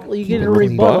 rebuttal. You Keep get it a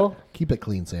clean. rebuttal. Keep it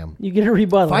clean, Sam. You get a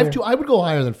rebuttal. 5.2. I would go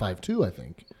higher than 5.2, I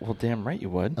think. Well, damn right you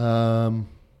would. We'll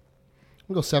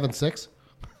go 7.6.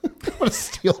 I'm going to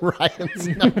steal Ryan's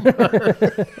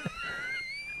number.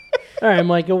 All right,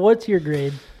 Micah, what's your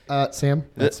grade? Sam,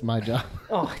 that's my job.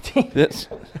 Oh, dang.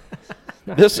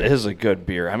 This is a good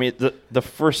beer. I mean, the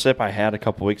first sip I had a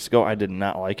couple weeks ago, I did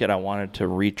not like it. I wanted to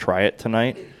retry it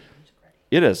tonight.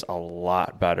 It is a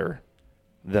lot better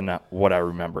than what I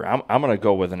remember. I'm going to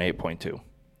go with an 8.2.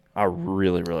 I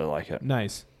really, really like it.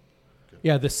 Nice.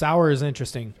 Yeah, the sour is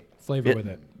interesting flavor with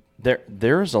it.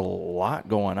 There's a lot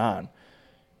going on.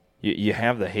 You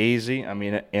have the hazy. I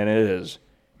mean, and it is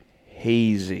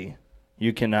hazy.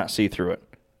 You cannot see through it.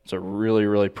 It's a really,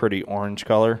 really pretty orange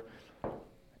color,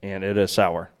 and it is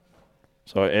sour.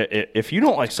 So if you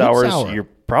don't like sours, sour. you're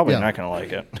probably Yeah. not going to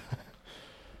like it.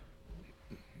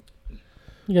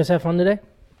 You guys have fun today?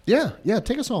 Yeah.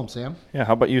 Take us home, Sam. Yeah,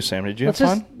 how about you, Sam? Did you have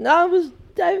Let's fun? just. No,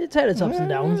 it's had its ups and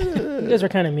downs. You guys are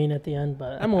kind of mean at the end,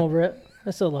 but I'm over it.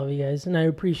 I still love you guys, and I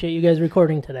appreciate you guys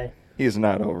recording today. He's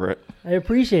not over it. I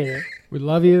appreciate it. We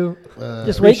love you.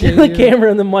 Just wait till the appreciate you.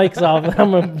 camera and the mic's off.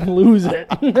 I'm gonna lose it.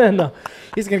 No.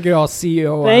 He's going to get all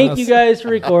CEO on Thank us. you guys for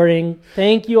recording.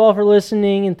 Thank you all for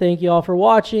listening, and thank you all for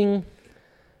watching.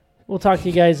 We'll talk to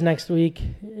you guys next week,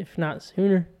 if not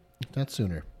sooner. Not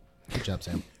sooner. Good job,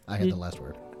 Sam. I had the last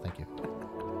word. Thank you.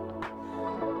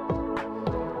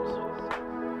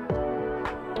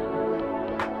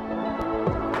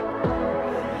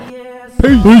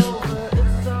 Peace.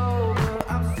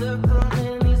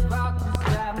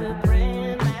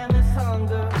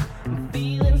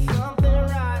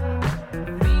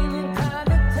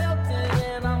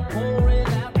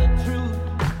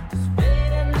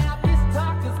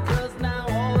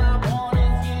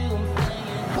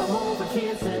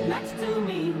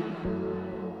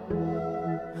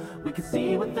 We can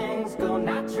see where things go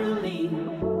naturally.